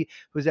 So he,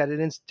 who's at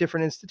a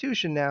different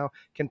institution now,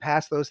 can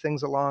pass those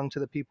things along to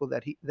the people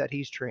that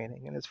he's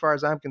training. And as far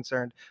as I'm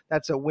concerned,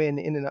 that's a win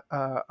in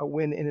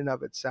and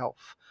of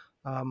itself.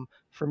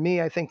 For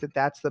me, I think that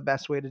that's the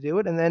best way to do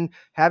it. And then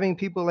having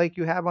people like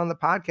you have on the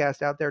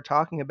podcast out there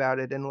talking about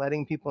it and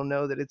letting people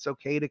know that it's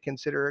okay to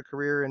consider a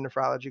career in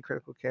nephrology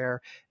critical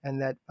care,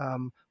 and that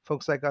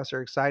folks like us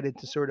are excited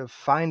to sort of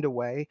find a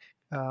way,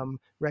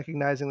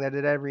 recognizing that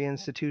at every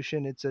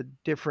institution it's a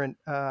different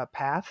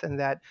path, and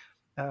that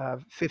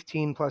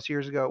 15 plus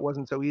years ago it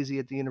wasn't so easy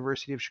at the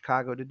University of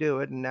Chicago to do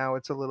it, and now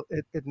it's a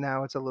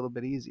little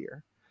bit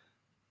easier.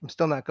 I'm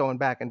still not going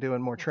back and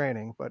doing more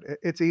training, but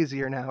it's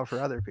easier now for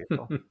other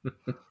people.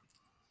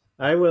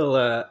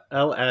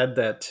 I'll add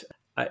that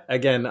I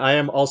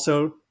am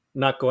also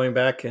not going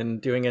back and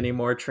doing any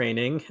more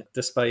training,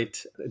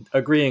 despite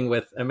agreeing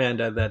with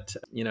Amanda that,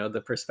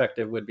 the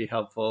perspective would be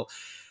helpful.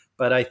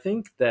 But I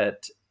think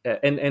that,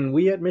 and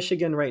we at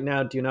Michigan right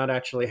now do not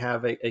actually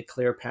have a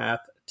clear path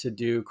to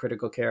do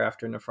critical care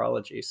after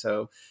nephrology.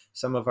 So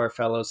some of our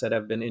fellows that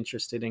have been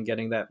interested in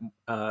getting that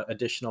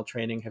additional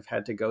training have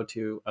had to go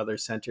to other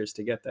centers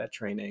to get that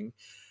training.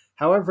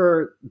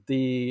 However,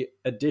 the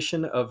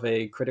addition of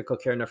a critical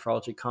care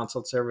nephrology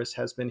consult service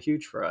has been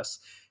huge for us.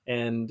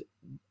 And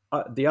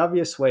the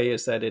obvious way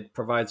is that it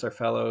provides our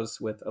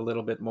fellows with a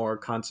little bit more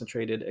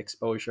concentrated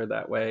exposure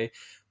that way,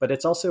 but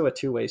it's also a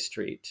two-way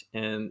street.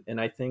 And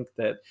I think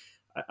that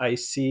I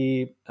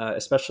see,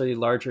 especially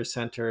larger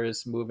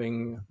centers,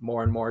 moving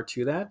more and more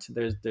to that.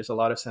 There's a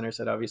lot of centers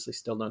that obviously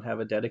still don't have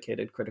a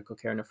dedicated critical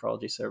care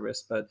nephrology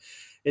service, but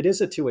it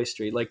is a two-way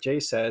street. Like Jay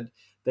said,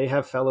 they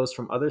have fellows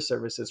from other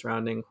services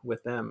rounding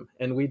with them,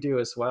 and we do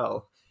as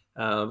well.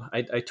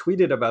 I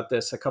tweeted about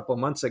this a couple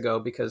months ago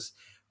because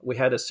we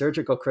had a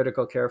surgical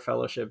critical care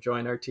fellowship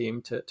join our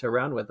team to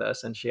round with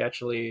us, and she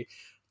actually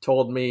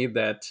told me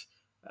that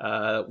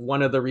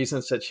one of the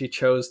reasons that she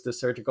chose the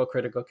surgical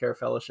critical care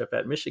fellowship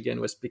at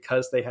Michigan was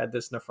because they had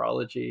this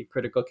nephrology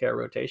critical care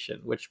rotation,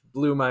 which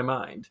blew my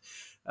mind.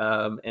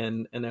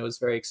 And it was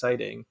very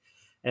exciting.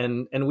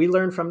 And we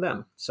learn from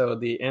them. So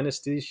the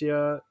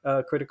anesthesia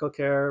critical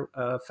care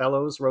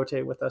fellows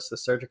rotate with us. The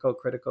surgical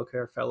critical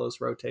care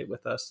fellows rotate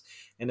with us.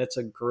 And it's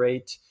a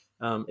great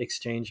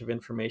exchange of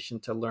information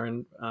to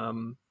learn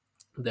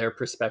their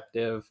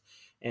perspective,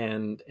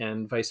 and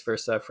vice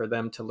versa, for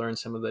them to learn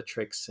some of the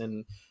tricks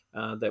and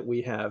that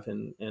we have,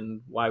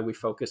 and why we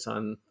focus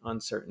on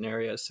certain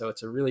areas. So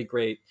it's a really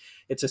great.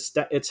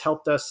 It's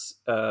helped us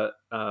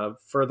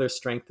further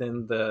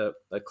strengthen the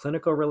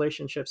clinical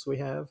relationships we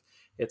have.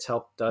 It's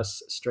helped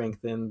us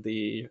strengthen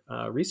the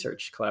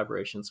research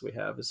collaborations we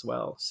have as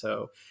well.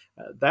 So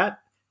that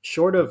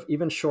short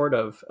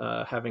of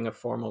having a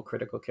formal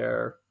critical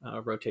care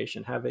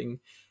rotation, having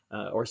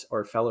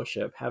or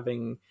fellowship,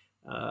 having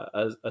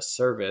a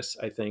service,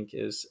 I think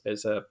is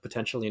a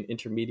potentially an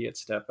intermediate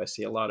step I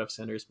see a lot of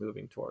centers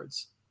moving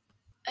towards.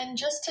 And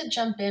just to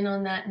jump in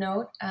on that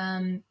note,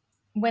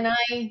 when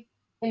I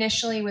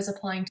initially was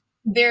applying,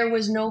 there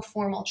was no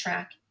formal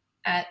track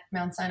at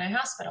Mount Sinai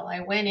Hospital.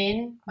 I went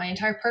in, my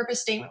entire purpose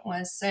statement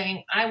was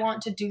saying, I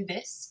want to do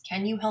this.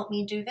 Can you help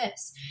me do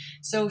this?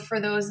 So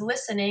for those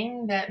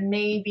listening that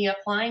may be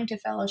applying to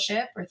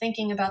fellowship or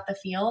thinking about the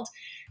field,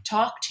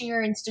 talk to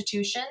your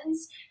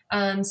institutions,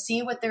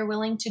 see what they're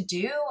willing to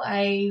do.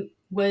 I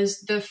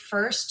was the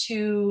first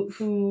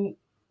who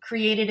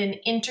created an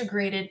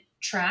integrated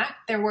track.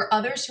 There were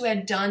others who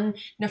had done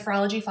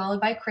nephrology followed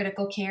by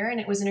critical care,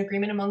 and it was an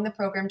agreement among the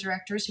program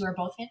directors, who are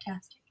both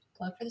fantastic.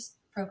 Plug for this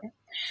program.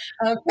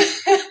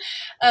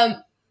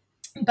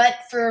 But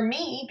for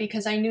me,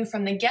 because I knew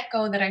from the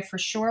get-go that I for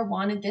sure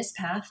wanted this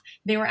path,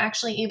 they were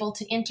actually able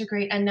to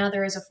integrate, and now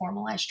there is a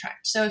formalized track.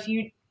 So if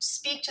you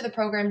speak to the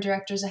program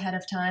directors ahead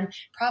of time,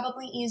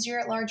 probably easier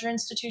at larger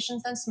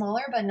institutions than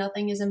smaller, but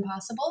nothing is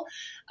impossible,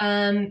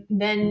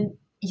 then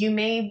you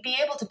may be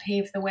able to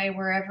pave the way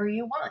wherever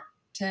you want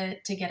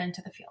to get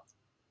into the field.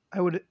 I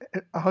would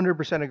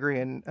 100% agree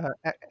and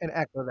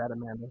echo that,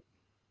 Amanda.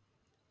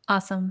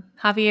 Awesome.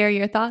 Javier,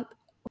 your thought?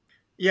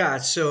 Yeah,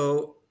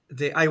 so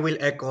I will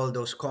echo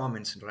those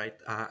comments, right?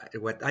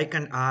 What I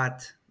can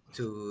add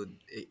to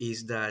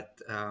is that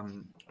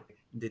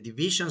the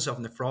divisions of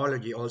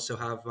nephrology also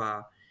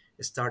have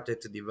started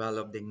to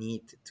develop the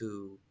need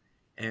to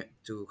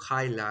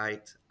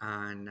highlight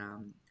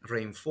and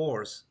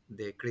reinforce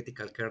the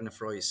critical care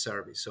nephrology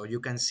service. So you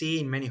can see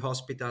in many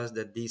hospitals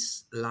that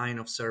this line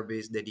of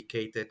service,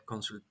 dedicated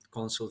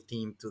consult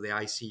team to the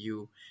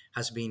ICU,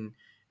 has been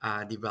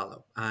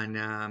developed,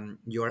 and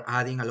you're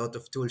adding a lot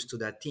of tools to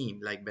that team,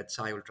 like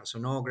bedside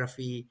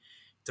ultrasonography,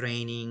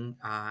 training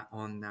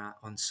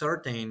on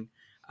certain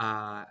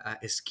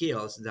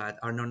skills that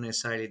are not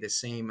necessarily the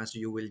same as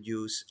you will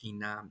use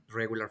in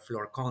regular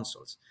floor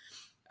consults.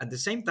 At the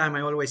same time,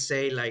 I always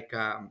say like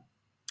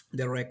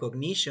the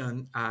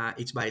recognition,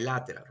 it's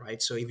bilateral,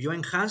 right? So if you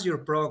enhance your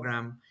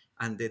program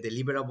and the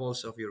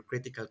deliverables of your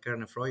critical care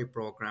nephrology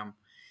program,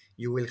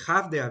 you will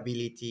have the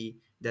ability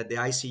that the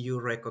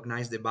ICU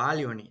recognize the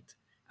value in it.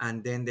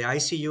 And then the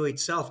ICU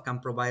itself can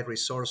provide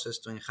resources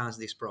to enhance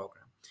this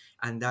program.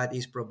 And that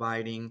is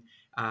providing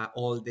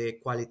all the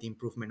quality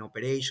improvement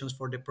operations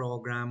for the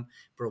program,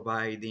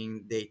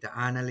 providing data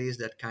analysts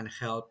that can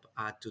help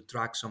to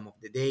track some of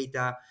the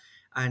data.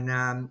 And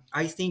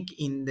I think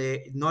in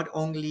the not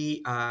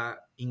only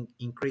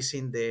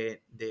increasing the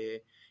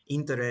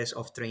interest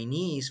of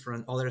trainees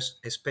from other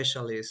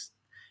specialists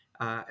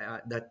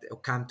that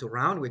come to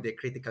round with the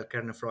critical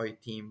care nephrology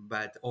team,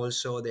 but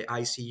also the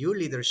ICU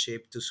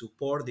leadership to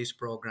support this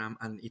program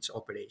and its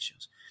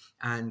operations.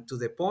 And to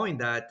the point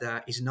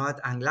that it's not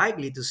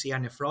unlikely to see a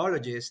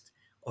nephrologist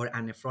or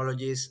a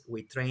nephrologist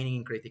with training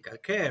in critical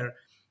care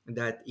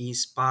that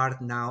is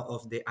part now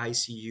of the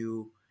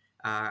ICU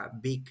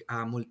big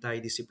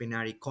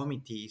multidisciplinary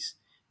committees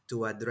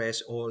to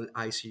address all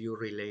ICU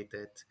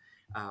related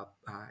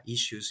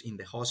issues in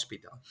the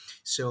hospital.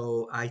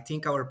 So I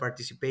think our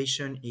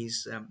participation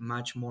is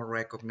much more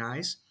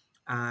recognized,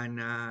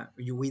 and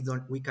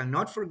we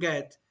cannot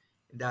forget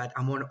that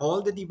among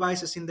all the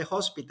devices in the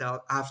hospital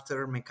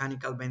after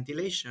mechanical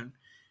ventilation,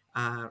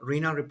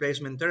 renal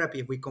replacement therapy,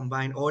 if we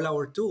combine all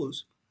our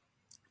tools,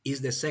 is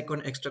the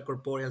second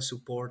extracorporeal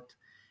support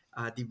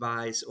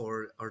device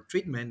or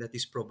treatment that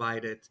is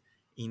provided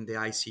in the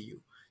ICU.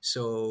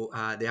 So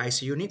the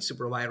ICU needs to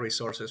provide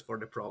resources for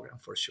the program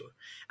for sure.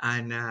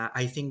 And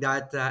I think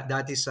that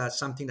that is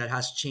something that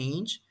has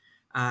changed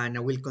and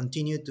will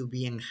continue to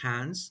be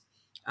enhanced.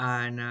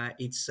 And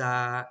it's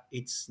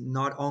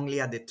not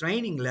only at the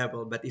training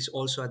level, but it's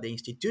also at the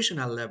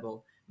institutional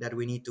level that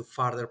we need to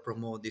further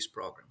promote these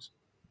programs.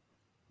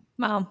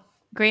 Wow,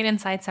 great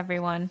insights,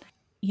 everyone.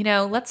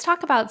 Let's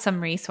talk about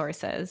some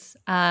resources.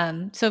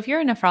 So if you're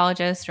a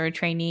nephrologist or a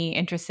trainee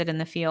interested in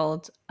the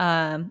field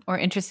or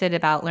interested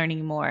about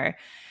learning more,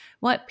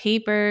 what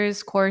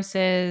papers,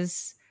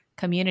 courses,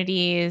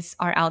 communities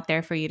are out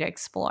there for you to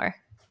explore?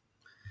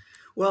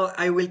 Well,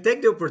 I will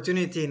take the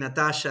opportunity,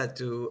 Natasha,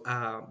 to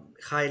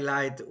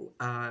highlight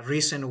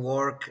recent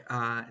work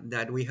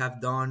that we have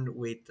done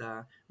with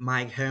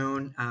Mike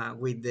Heun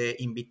with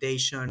the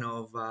invitation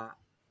of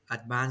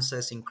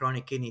Advances in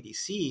Chronic Kidney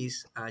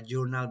Disease, a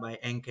journal by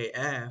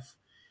NKF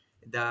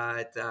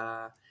that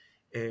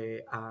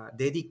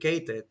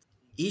dedicated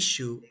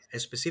issue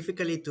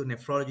specifically to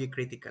nephrology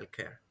critical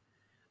care.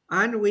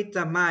 And with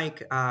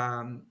Mike,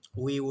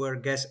 we were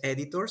guest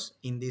editors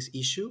in this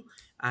issue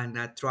and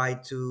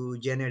tried to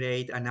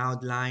generate an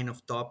outline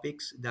of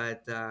topics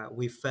that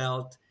we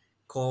felt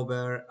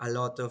cover a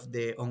lot of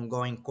the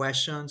ongoing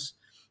questions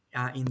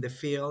in the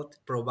field,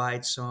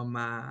 provide some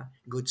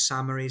good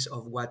summaries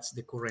of what's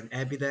the current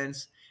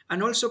evidence,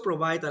 and also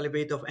provide a little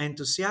bit of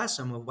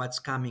enthusiasm of what's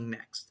coming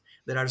next.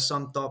 There are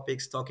some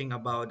topics talking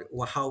about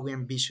how we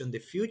envision the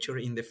future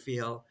in the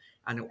field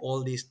and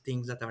all these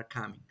things that are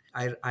coming.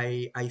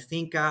 I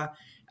think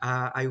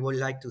I would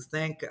like to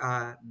thank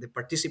the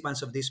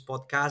participants of this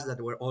podcast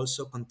that were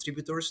also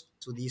contributors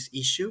to this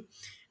issue,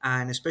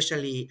 and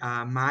especially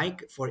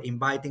Mike for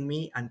inviting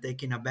me and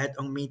taking a bet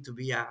on me to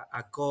be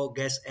a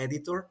co-guest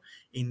editor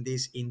in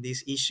this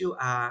issue.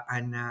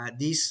 And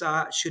this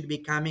should be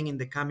coming in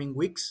the coming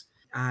weeks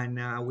and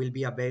will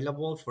be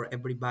available for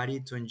everybody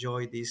to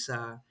enjoy this.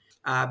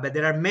 But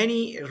there are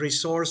many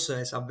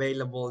resources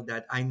available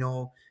that I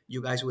know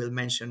you guys will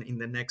mention in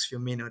the next few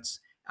minutes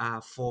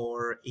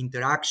for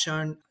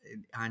interaction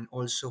and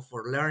also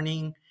for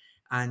learning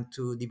and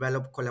to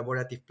develop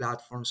collaborative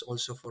platforms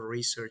also for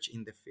research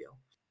in the field.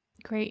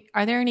 Great.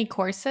 Are there any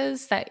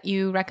courses that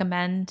you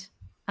recommend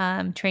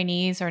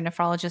trainees or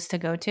nephrologists to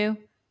go to?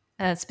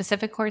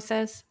 Specific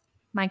courses,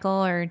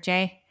 Michael or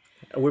Jay?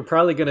 We're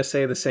probably going to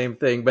say the same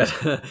thing, but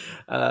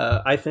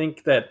I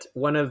think that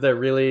one of the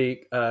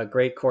really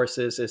great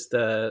courses is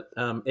the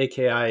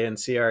AKI and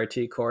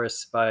CRT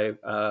course by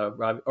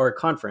or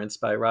conference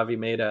by Ravi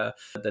Mehta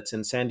that's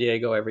in San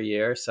Diego every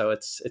year. So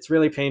it's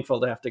really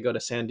painful to have to go to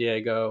San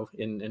Diego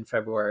in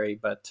February,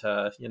 but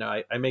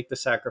I make the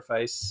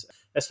sacrifice.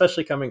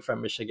 Especially coming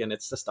from Michigan,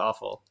 it's just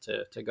awful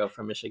to go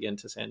from Michigan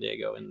to San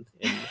Diego in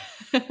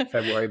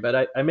February.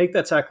 But I make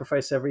that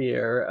sacrifice every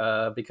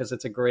year because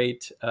it's a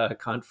great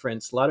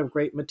conference, a lot of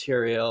great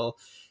material.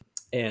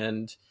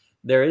 And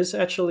there is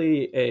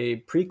actually a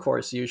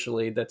pre-course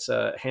usually that's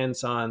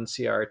hands-on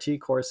CRT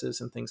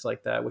courses and things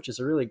like that, which is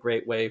a really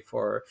great way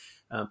for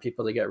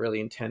people to get really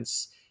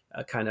intense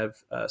kind of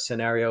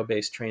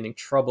scenario-based training,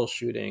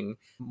 troubleshooting,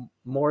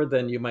 more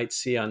than you might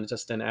see on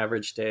just an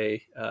average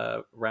day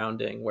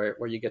rounding,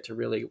 where you get to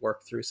really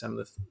work through some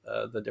of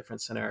the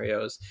different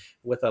scenarios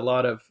with a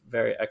lot of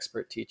very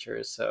expert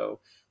teachers. So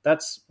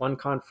that's one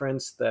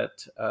conference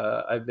that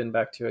I've been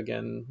back to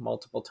again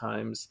multiple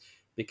times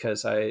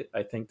because I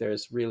think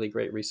there's really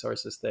great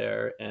resources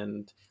there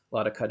and a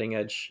lot of cutting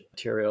edge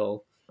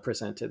material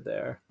presented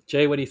there.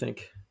 Jay, what do you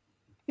think?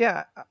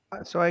 Yeah,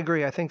 so I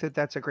agree. I think that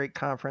that's a great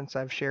conference.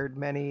 I've shared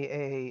many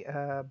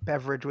a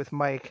beverage with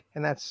Mike,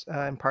 and that's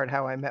in part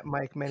how I met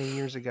Mike many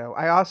years ago.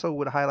 I also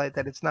would highlight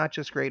that it's not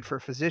just great for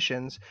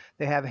physicians.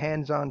 They have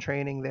hands-on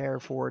training there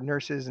for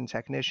nurses and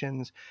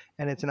technicians,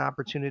 and it's an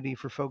opportunity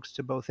for folks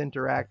to both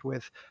interact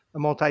with a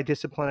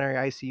multidisciplinary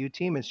ICU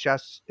team. It's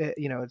just,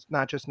 it's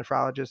not just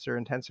nephrologists or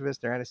intensivists,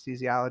 they're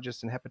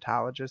anesthesiologists and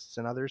hepatologists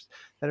and others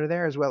that are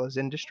there, as well as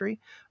industry.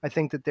 I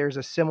think that there's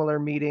a similar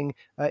meeting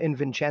in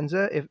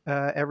Vicenza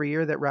every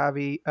year that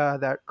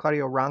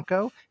Claudio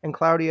Ronco and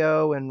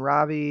Claudio and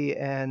Ravi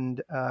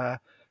and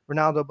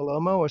Ronaldo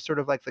Bellomo are sort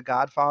of like the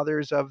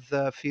godfathers of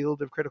the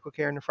field of critical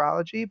care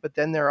nephrology. But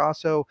then there are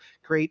also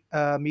great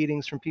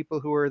meetings from people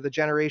who are the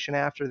generation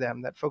after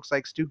them. That folks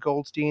like Stu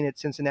Goldstein at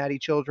Cincinnati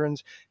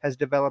Children's has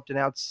developed an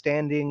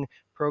outstanding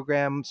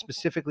program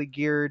specifically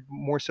geared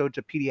more so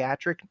to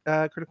pediatric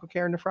critical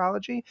care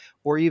nephrology,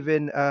 or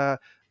even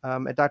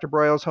at Dr.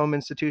 Broyle's home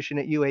institution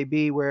at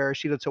UAB, where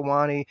Sheila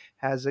Tawani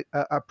has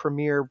a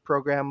premier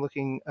program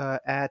looking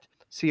at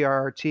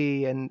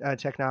CRRT and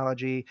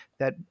technology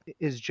that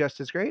is just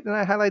as great. And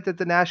I highlight that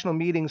the national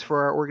meetings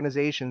for our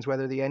organizations,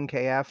 whether the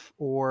NKF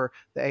or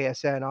the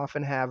ASN,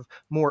 often have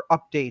more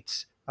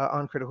updates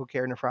on critical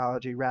care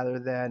nephrology rather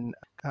than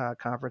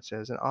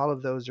conferences. And all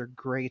of those are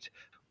great.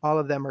 All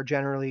of them are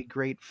generally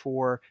great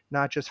for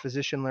not just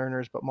physician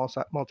learners, but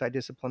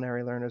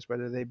multidisciplinary learners,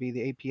 whether they be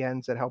the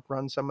APNs that help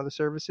run some of the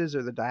services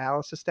or the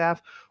dialysis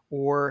staff,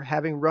 or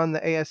having run the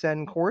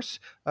ASN course.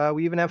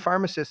 We even have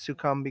pharmacists who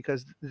come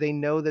because they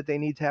know that they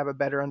need to have a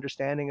better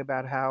understanding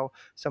about how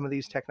some of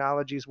these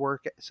technologies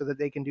work so that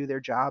they can do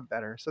their job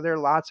better. So there are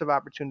lots of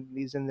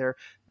opportunities in there.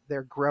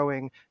 They're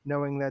growing,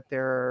 knowing that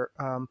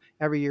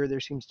every year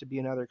there seems to be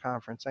another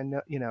conference. I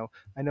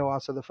know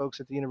also the folks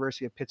at the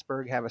University of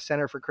Pittsburgh have a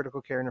Center for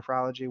Critical Care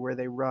Nephrology where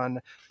they run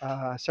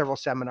several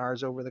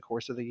seminars over the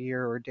course of the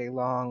year, or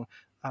day-long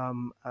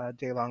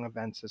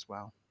events as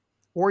well.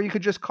 Or you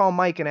could just call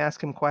Mike and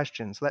ask him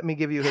questions. Let me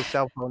give you his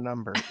cell phone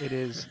number. It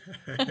is.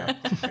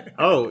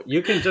 Oh,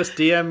 you can just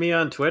DM me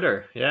on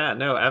Twitter. Yeah,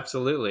 no,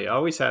 absolutely.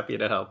 Always happy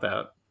to help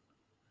out.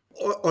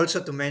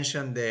 Also, to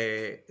mention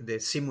the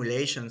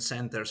simulation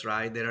centers,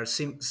 right? There are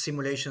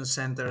simulation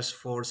centers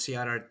for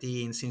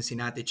CRRT in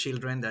Cincinnati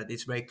Children that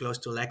is very close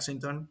to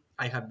Lexington.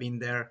 I have been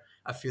there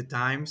a few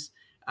times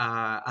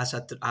as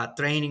a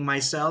training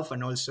myself,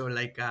 and also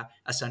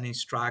as an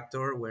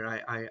instructor, where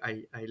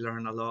I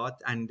learn a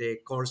lot. And the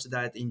course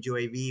that in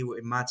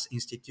UAB, Matt's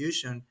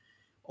institution,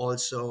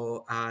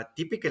 also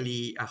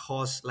typically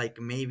hosts like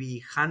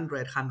maybe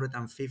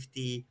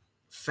 150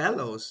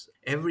 fellows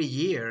every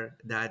year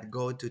that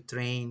go to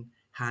train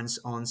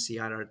hands-on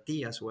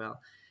CRRT as well.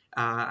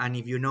 And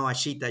if you know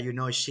Ashita, you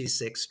know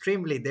she's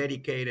extremely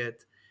dedicated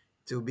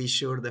to be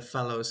sure the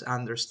fellows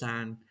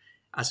understand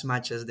as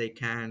much as they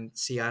can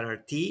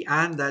CRRT,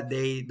 and that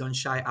they don't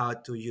shy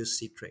out to use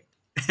citrate.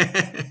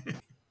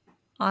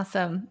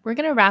 Awesome. We're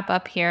going to wrap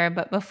up here,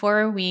 but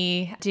before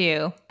we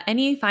do,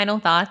 any final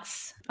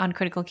thoughts on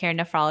critical care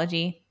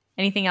nephrology?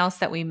 Anything else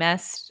that we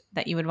missed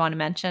that you would want to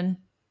mention?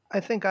 I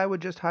think I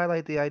would just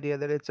highlight the idea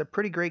that it's a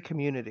pretty great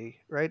community,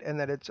 right? And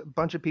that it's a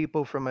bunch of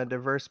people from a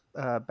diverse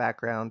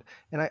background.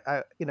 And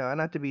and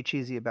not to be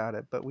cheesy about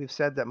it, but we've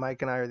said that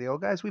Mike and I are the old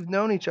guys. We've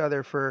known each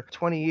other for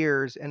 20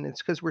 years, and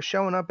it's because we're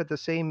showing up at the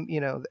same,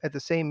 at the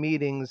same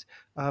meetings,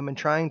 and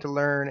trying to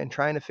learn and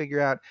trying to figure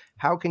out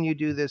how can you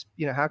do this,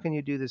 how can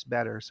you do this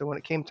better? So when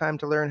it came time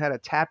to learn how to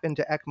tap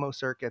into ECMO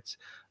circuits,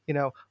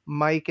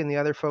 Mike and the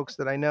other folks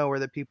that I know are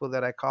the people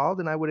that I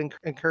called, and I would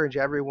encourage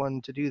everyone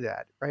to do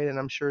that, right? And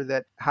I'm sure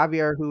that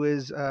Javier, who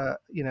is,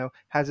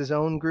 has his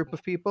own group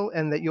of people,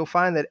 and that you'll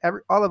find that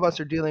all of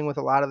us are dealing with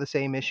a lot of the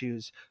same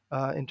issues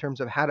in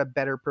terms of how to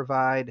better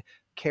provide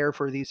care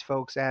for these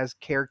folks as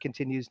care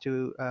continues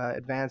to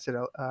advance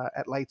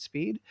at light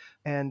speed.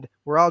 And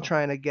we're all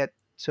trying to get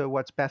to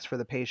what's best for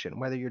the patient,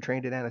 whether you're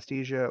trained in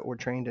anesthesia or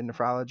trained in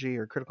nephrology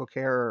or critical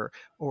care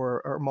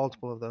or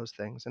multiple of those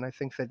things. And I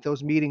think that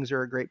those meetings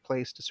are a great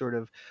place to sort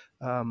of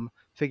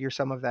figure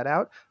some of that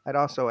out. I'd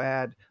also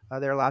add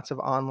there are lots of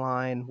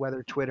online,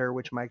 whether Twitter,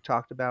 which Mike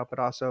talked about, but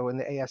also in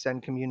the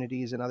ASN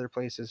communities and other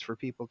places for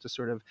people to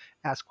sort of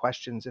ask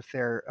questions if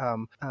they're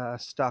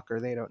stuck or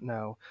they don't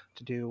know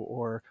to do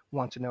or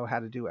want to know how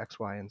to do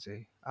X, Y, and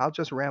Z. I'll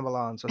just ramble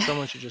on, so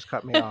someone should just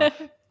cut me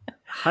off.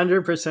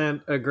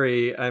 100%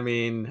 agree. I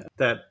mean,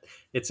 that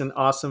it's an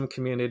awesome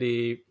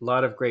community, a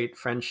lot of great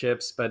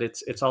friendships, but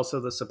it's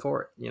also the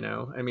support,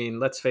 I mean,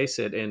 let's face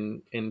it,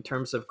 in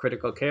terms of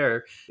critical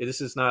care,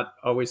 this is not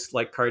always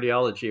like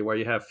cardiology where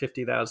you have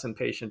 50,000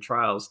 patient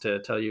trials to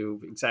tell you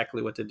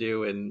exactly what to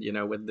do. And,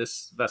 with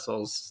this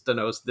vessel's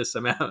stenose this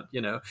amount,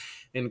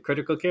 in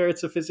critical care,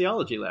 it's a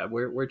physiology lab.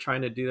 We're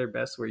trying to do their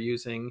best. We're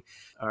using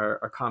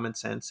our common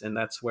sense. And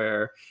that's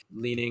where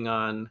leaning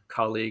on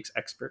colleagues,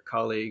 expert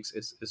colleagues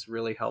is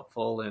really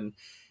helpful. And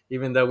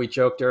even though we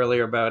joked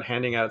earlier about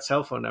handing out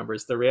cell phone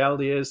numbers, the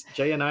reality is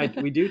Jay and I,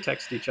 we do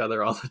text each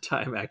other all the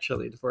time,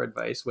 actually, for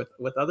advice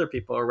with other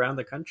people around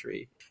the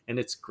country. And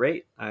it's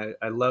great. I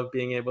love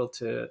being able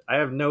to, I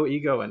have no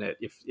ego in it.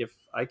 If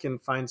I can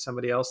find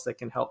somebody else that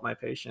can help my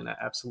patient, I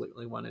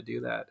absolutely want to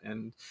do that.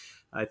 And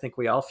I think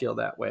we all feel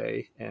that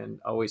way, and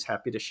always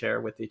happy to share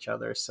with each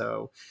other.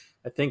 So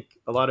I think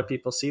a lot of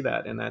people see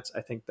that. And I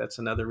think that's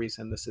another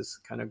reason this is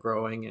kind of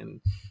growing, and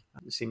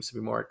there seems to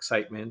be more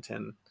excitement,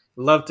 and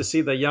love to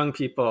see the young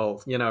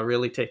people,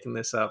 really taking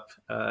this up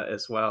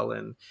as well,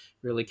 and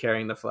really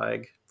carrying the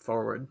flag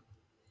forward.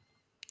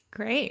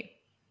 Great.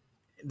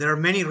 There are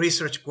many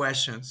research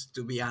questions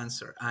to be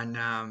answered, and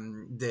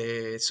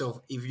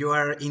so if you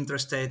are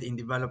interested in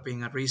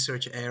developing a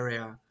research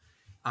area,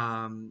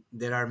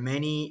 there are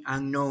many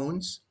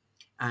unknowns,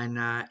 and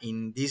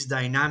in this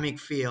dynamic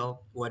field,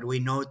 what we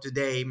know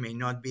today may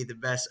not be the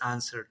best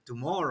answer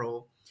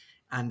tomorrow.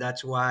 And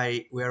that's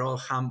why we're all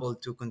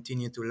humbled to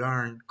continue to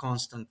learn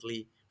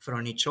constantly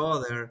from each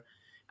other,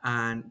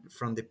 and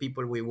from the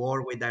people we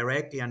work with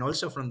directly, and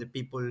also from the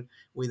people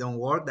we don't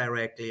work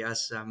directly,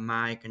 as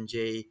Mike and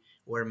Jay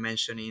were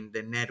mentioning,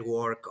 the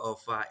network of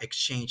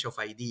exchange of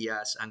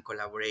ideas and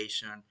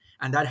collaboration.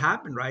 And that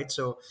happened, right?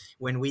 So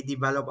when we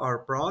develop our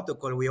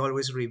protocol, we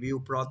always review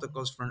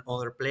protocols from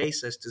other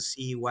places to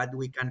see what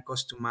we can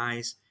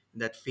customize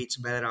that fits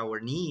better our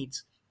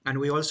needs. And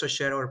we also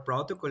share our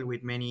protocol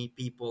with many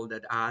people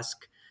that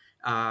ask,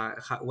 how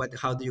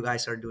do you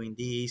guys are doing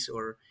this,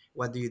 or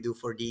what do you do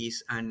for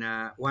this? And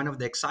one of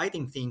the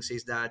exciting things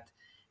is that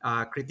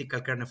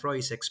critical care nephrology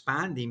is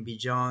expanding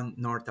beyond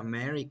North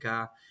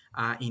America,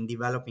 in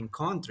developing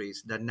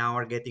countries that now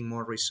are getting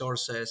more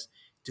resources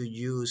to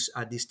use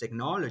these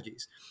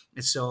technologies.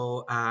 And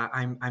so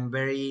I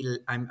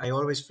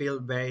always feel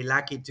very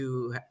lucky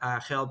to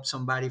help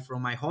somebody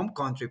from my home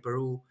country,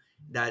 Peru,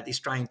 that is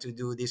trying to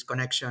do this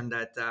connection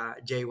that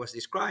Jay was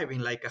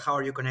describing, like how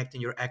are you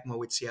connecting your ECMO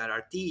with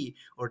CRRT,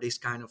 or this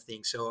kind of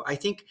thing. So I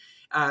think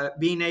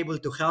being able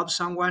to help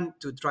someone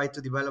to try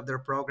to develop their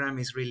program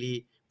is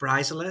really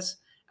priceless.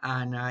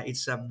 And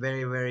it's a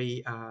very,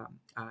 very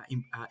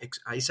it's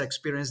an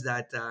experience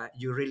that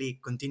you really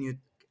continue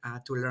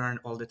to learn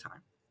all the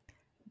time.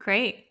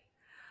 Great.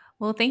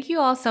 Well, thank you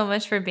all so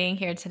much for being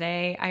here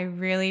today. I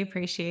really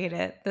appreciate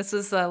it. This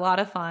was a lot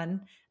of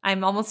fun.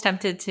 I'm almost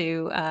tempted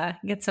to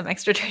get some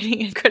extra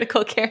training in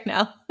critical care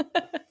now.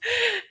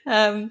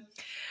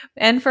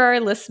 And for our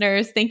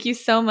listeners, thank you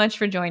so much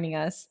for joining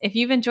us. If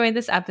you've enjoyed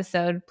this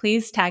episode,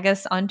 please tag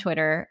us on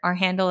Twitter. Our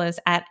handle is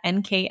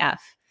 @NKF.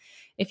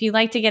 If you'd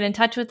like to get in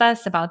touch with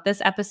us about this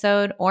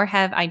episode or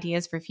have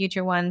ideas for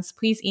future ones,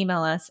 please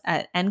email us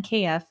at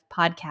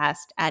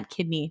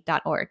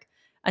nkfpodcast@kidney.org.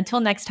 Until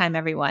next time,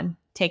 everyone,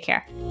 take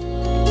care.